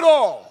know it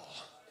all.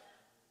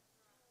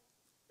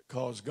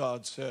 Because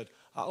God said,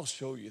 I'll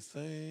show you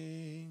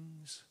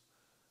things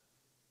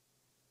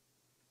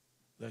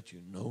that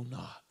you know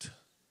not.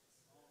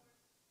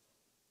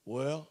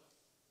 Well,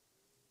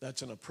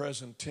 that's in a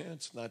present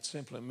tense, and that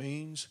simply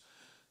means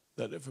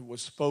that if it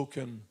was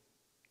spoken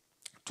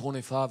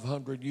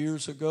 2,500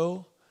 years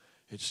ago,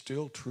 it's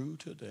still true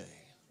today.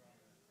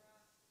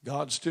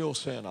 God's still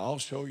saying, I'll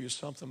show you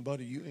something,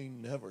 buddy, you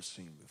ain't never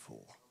seen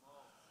before.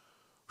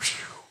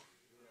 Whew.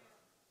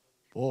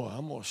 Boy,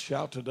 I'm going to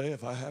shout today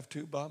if I have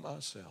to by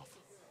myself.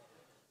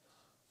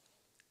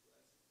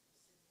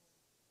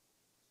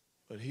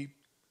 But he,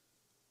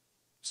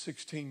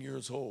 16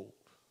 years old.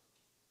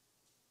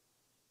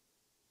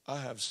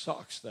 I have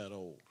socks that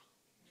old.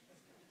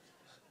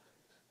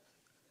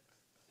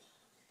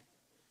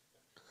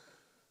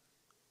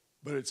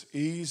 But it's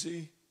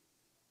easy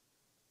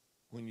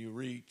when you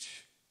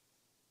reach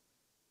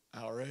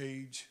our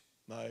age,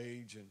 my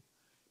age, and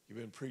you've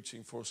been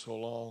preaching for so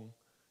long,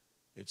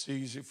 it's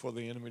easy for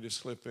the enemy to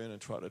slip in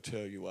and try to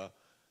tell you, how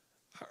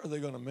are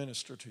they going to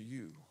minister to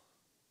you?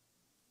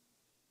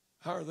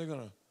 How are they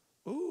going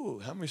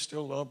to, how many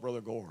still love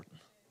Brother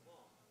Gordon?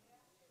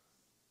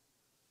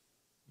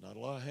 Not a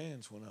lot of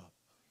hands went up.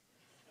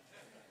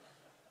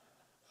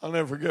 I'll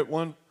never forget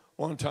one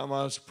time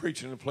I was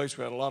preaching in a place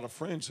we had a lot of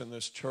friends in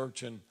this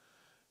church, and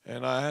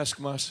I asked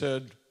them, I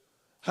said,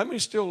 how many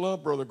still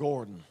love Brother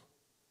Gordon?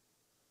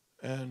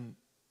 And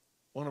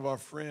one of our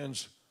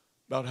friends,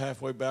 about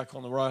halfway back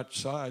on the right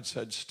side,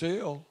 said,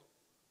 still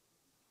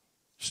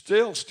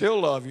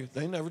love you.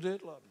 They never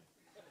did love me.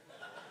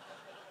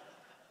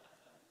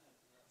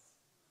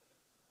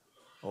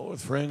 Oh,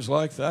 with friends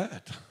like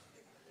that.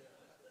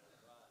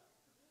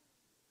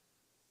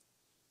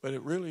 But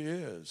it really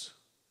is.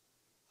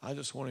 I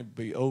just want to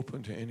be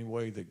open to any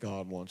way that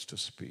God wants to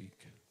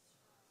speak.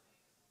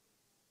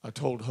 I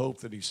told Hope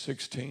that he's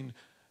 16,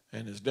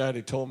 and his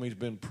daddy told me he's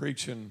been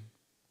preaching,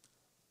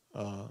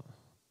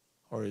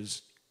 or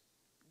his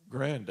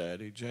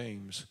granddaddy,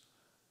 James,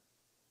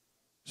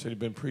 said he'd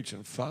been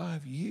preaching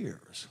 5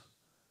 years.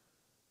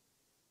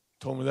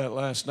 Told me that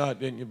last night,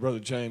 didn't you, Brother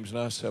James? And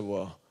I said,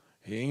 well,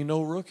 he ain't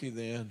no rookie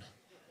then.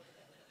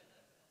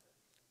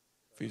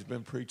 If he's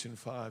been preaching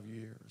 5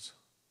 years.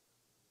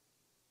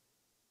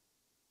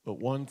 But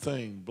one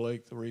thing,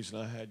 Blake, the reason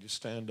I had you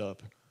stand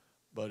up,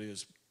 but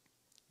is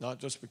not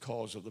just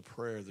because of the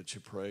prayer that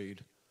you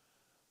prayed,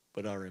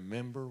 but I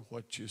remember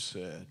what you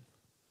said.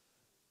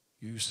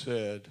 You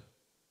said,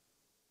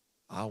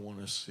 I want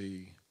to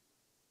see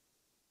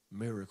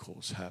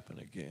miracles happen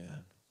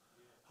again.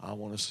 I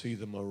want to see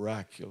the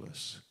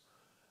miraculous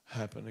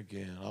happen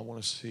again. I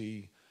want to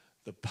see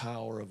the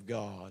power of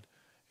God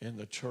in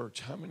the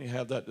church. How many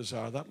have that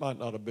desire? That might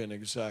not have been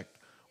exact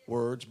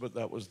words, but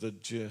that was the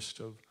gist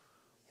of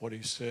what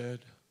he said.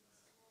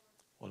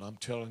 Well, I'm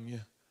telling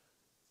you,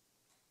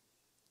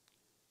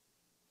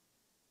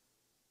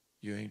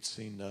 you ain't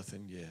seen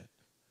nothing yet.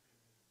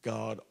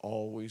 God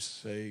always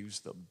saves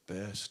the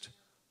best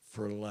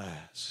for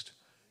last.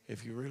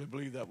 If you really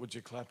believe that, would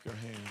you clap your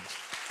hands?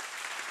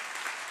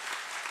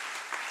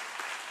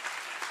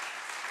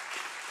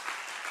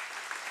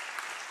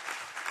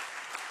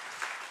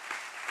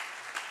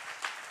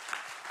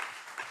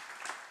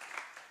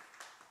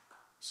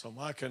 So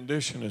my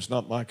condition is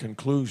not my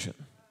conclusion.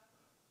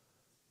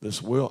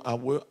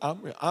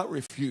 I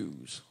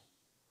refuse,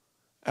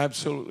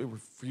 absolutely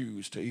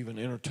refuse to even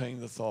entertain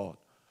the thought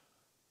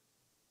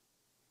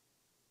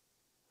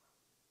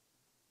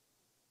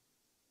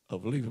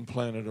of leaving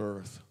planet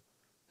Earth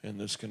in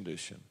this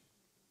condition.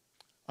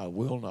 I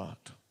will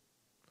not.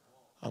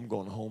 I'm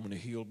going home in a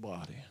healed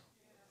body.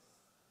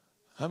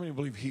 How many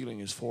believe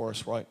healing is for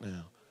us right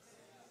now?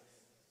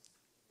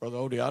 Brother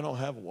Odie, I don't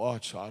have a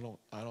watch, so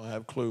I don't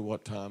have a clue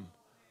what time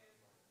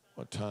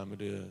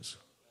it is.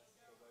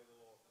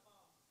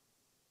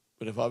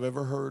 But if I've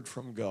ever heard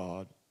from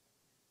God,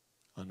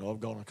 I know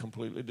I've gone a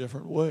completely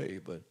different way,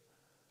 but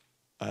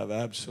I have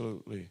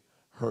absolutely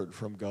heard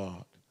from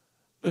God.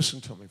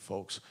 Listen to me,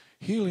 folks.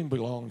 Healing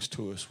belongs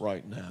to us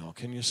right now.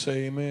 Can you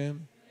say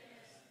amen?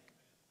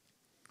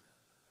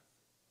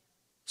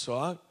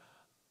 So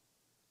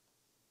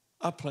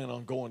I plan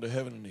on going to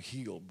heaven in a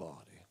healed body.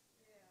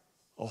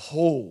 A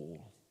whole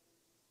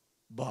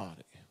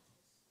body.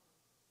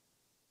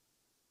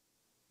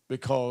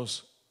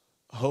 Because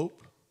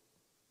hope,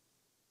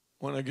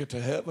 when I get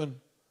to heaven,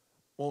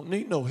 won't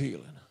need no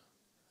healing.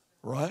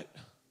 Right?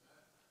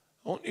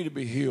 I won't need to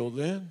be healed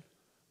then.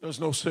 There's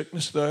no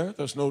sickness there.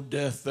 There's no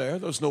death there.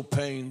 There's no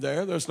pain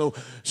there. There's no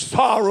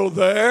sorrow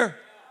there.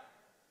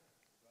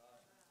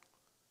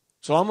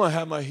 So I'm going to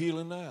have my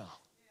healing now.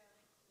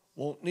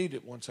 Won't need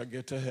it once I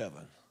get to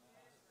heaven.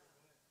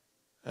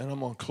 And I'm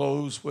going to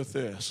close with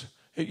this.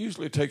 It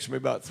usually takes me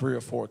about 3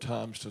 or 4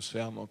 times to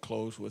say I'm going to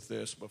close with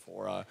this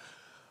before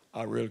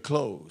I really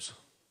close.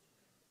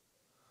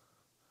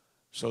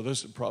 So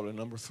this is probably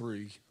number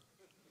 3.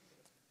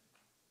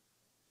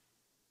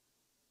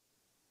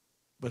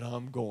 But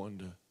I'm going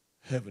to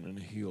heaven in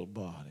a healed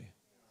body.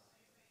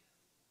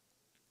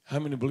 How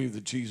many believe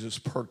that Jesus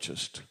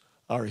purchased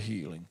our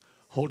healing?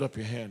 Hold up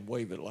your hand,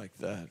 wave it like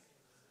that.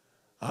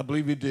 I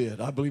believe he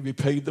did. I believe he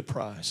paid the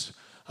price.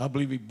 I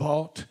believe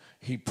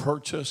he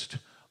purchased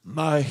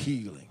my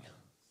healing.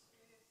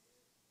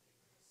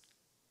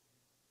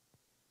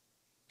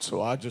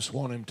 So I just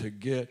want him to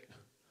get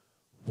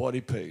what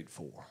he paid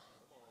for.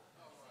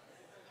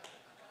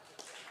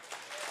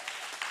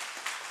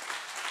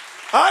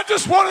 I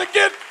just want to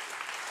get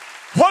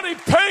what he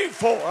paid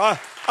for.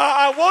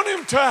 I want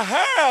him to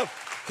have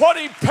what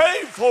he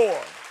paid for.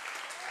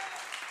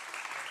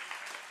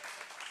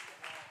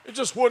 It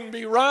just wouldn't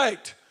be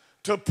right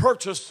to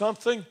purchase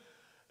something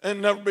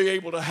and never be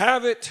able to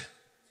have it.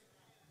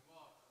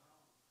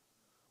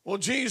 Well,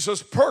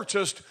 Jesus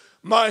purchased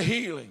my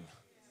healing.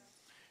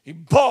 He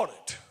bought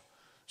it.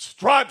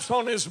 Stripes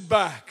on his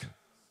back.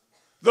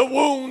 The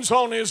wounds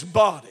on his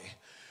body.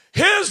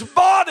 His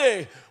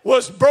body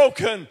was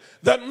broken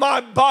that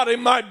my body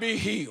might be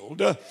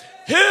healed.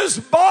 His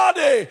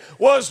body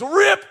was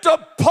ripped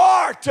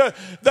apart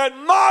that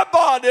my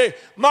body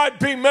might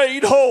be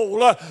made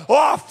whole. Oh,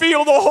 I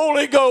feel the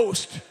Holy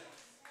Ghost.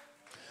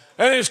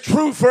 And it's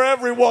true for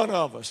every one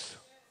of us.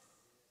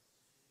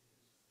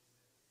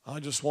 I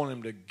just want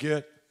him to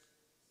get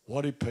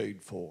what he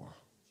paid for.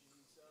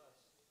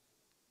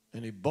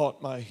 And he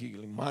bought my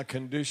healing. My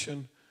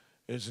condition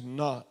is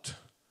not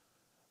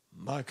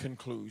my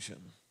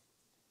conclusion.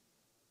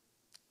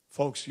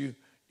 Folks, you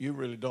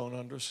really don't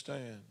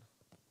understand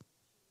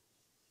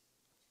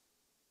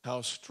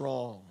how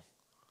strong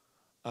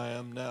I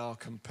am now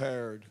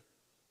compared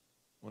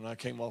when I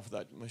came off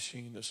that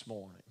machine this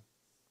morning.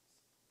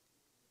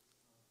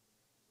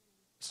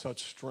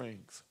 Such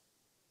strength.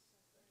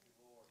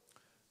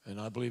 And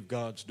I believe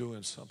God's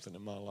doing something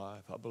in my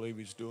life. I believe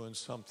He's doing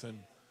something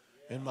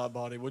in my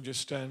body. Would you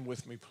stand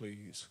with me,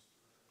 please?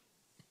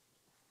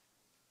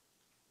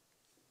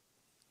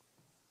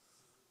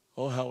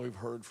 Oh, how we've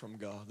heard from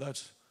God.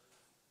 That's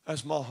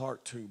my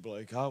heart too,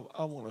 Blake. I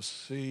want to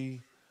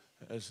see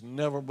as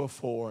never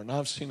before. And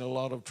I've seen a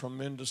lot of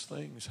tremendous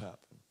things happen.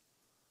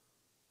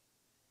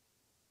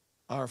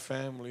 Our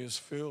family is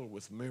filled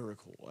with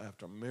miracle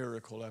after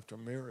miracle after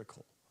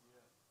miracle.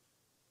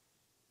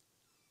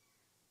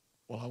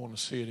 Well, I want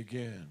to see it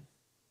again.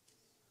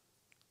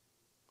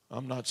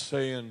 I'm not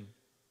saying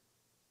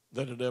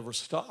that it ever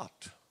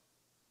stopped,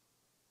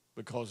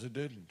 because it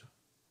didn't.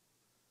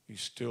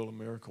 He's still a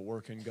miracle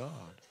working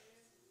God.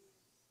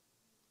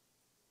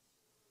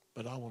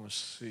 But I want to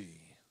see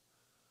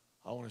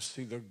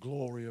the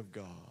glory of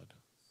God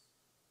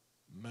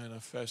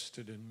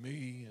manifested in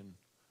me and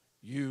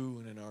you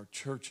and in our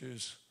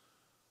churches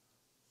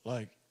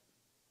like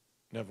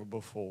never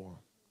before.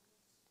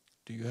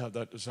 Do you have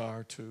that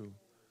desire too?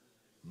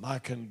 My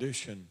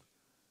condition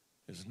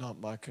is not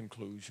my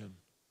conclusion.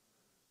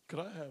 Could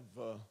I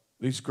have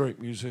these great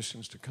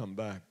musicians to come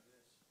back?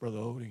 Brother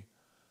Odie,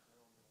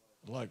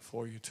 I'd like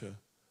for you to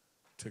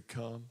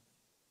come.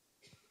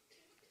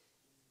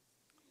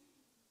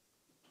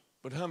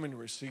 But how many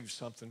received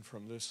something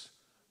from this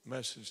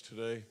message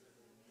today?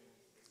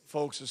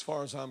 Folks, as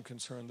far as I'm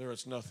concerned, there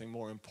is nothing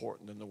more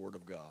important than the Word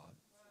of God.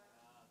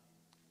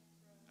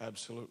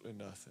 Absolutely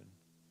nothing.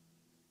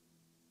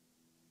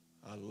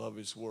 I love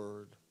His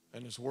Word,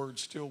 and His Word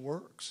still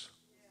works.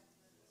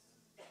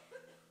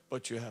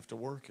 But you have to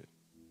work it.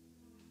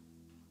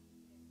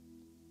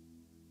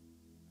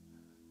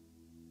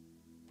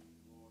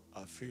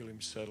 I feel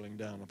Him settling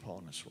down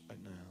upon us right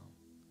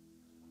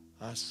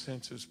now. I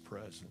sense His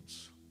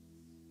presence.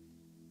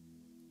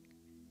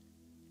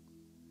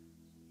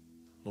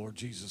 Lord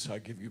Jesus, I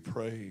give you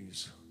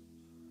praise.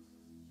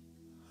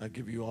 I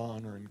give you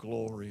honor and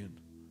glory. And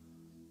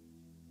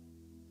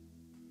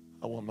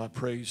I want my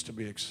praise to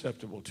be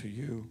acceptable to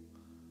you.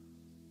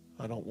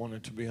 I don't want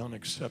it to be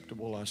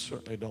unacceptable. I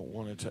certainly don't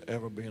want it to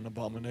ever be an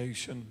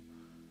abomination.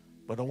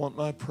 But I want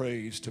my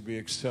praise to be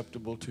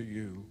acceptable to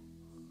you.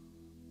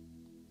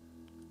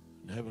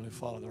 And Heavenly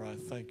Father, I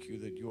thank you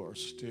that you are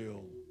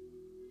still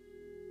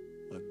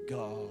a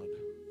God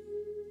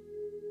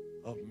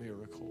of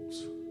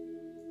miracles.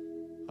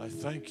 I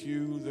thank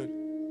you that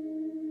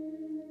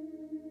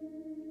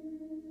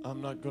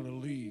I'm not going to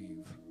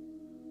leave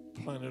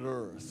planet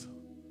Earth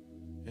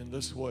in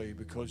this way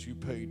because you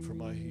paid for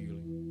my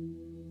healing.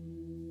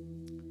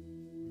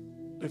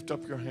 Lift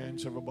up your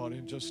hands, everybody,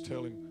 and just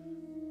tell Him,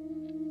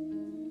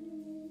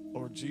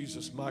 Lord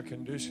Jesus, my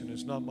condition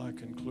is not my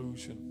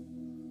conclusion.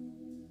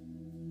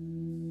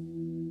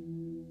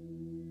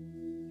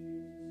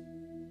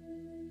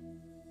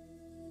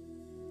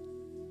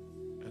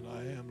 And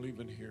I am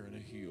leaving here in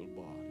a healed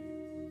body.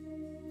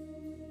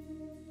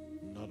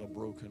 Not a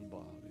broken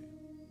body.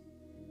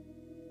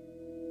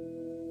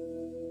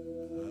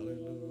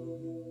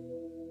 Hallelujah.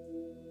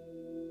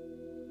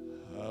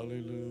 Hallelujah.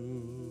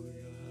 Hallelujah.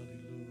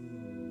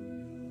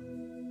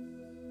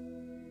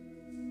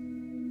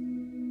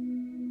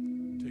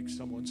 Take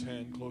someone's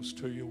hand close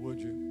to you, would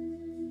you?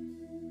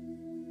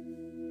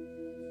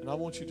 And I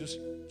want you to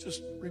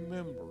just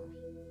remember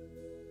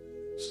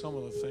some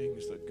of the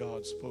things that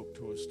God spoke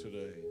to us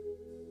today.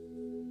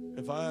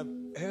 If I've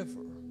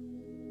ever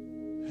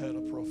had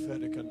a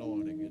prophetic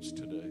anointing, it's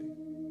today.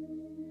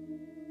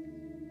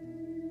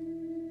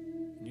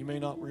 You may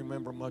not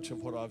remember much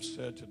of what I've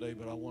said today,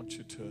 but I want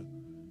you to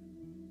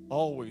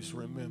always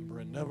remember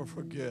and never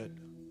forget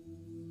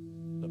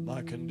that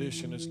my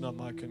condition is not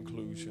my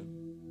conclusion.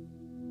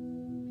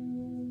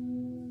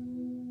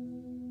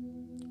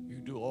 You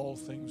do all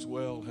things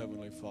well,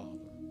 Heavenly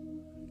Father.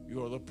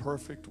 You are the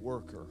perfect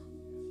worker,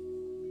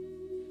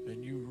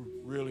 and you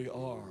really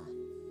are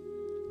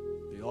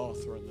the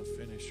author and the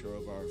finisher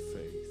of our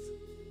faith.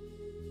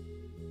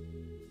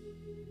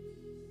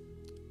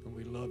 And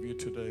we love you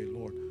today,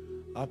 Lord.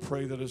 I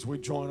pray that as we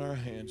join our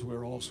hands,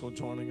 we're also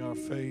joining our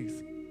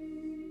faith.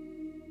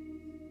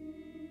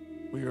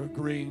 We are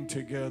agreeing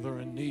together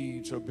and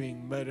needs are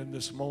being met in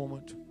this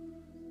moment.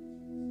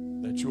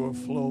 That you are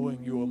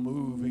flowing, you are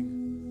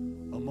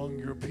moving among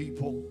your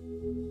people.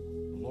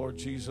 Lord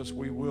Jesus,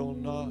 we will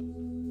not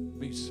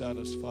be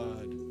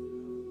satisfied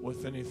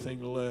with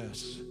anything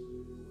less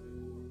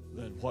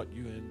than what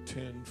you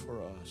intend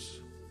for us.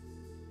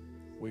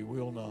 We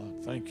will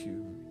not. Thank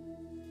you.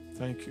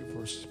 Thank you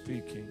for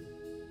speaking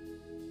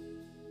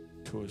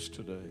to us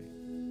today.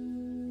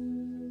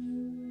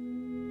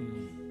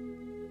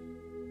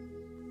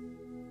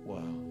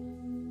 Wow.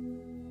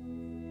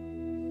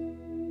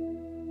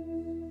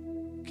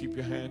 Keep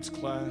your hands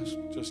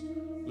clasped. Just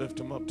lift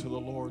them up to the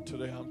Lord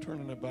today. I'm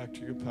turning it back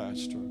to your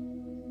pastor.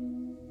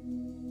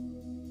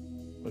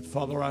 But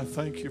Father, I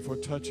thank you for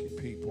touching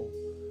people.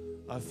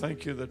 I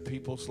thank you that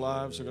people's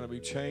lives are going to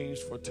be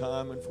changed for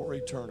time and for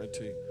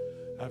eternity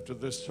after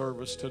this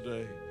service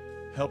today.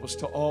 Help us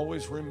to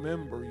always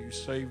remember you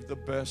saved the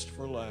best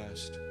for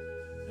last.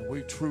 And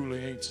we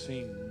truly ain't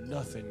seen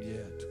nothing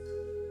yet.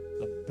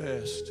 The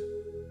best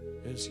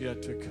is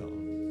yet to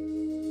come.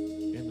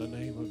 In the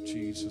name of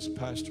Jesus.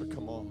 Pastor,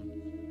 come on.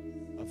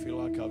 I feel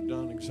like I've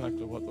done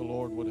exactly what the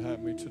Lord would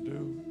have me to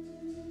do.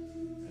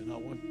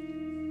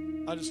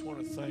 And I just want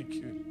to thank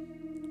you,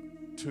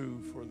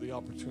 too, for the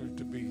opportunity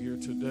to be here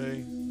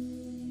today.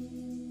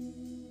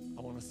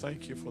 I want to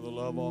thank you for the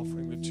love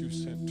offering that you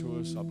sent to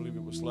us. I believe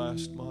it was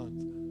last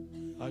month.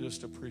 I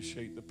just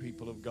appreciate the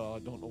people of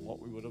God. Don't know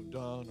what we would have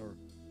done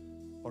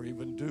or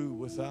even do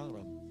without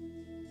them.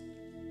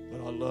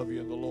 But I love you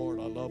in the Lord.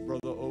 I love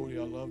Brother Odie.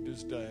 I loved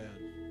his dad.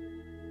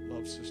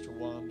 Love Sister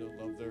Wanda.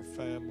 Love their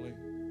family.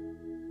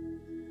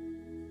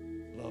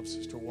 Love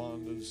Sister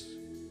Wanda's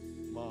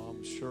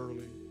mom,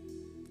 Shirley,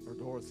 or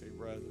Dorothy,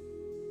 rather.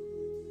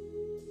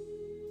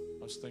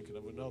 I was thinking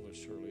of another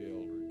Shirley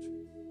Eldridge.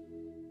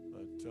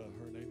 But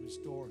her name is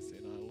Dorothy,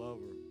 and I love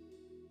her.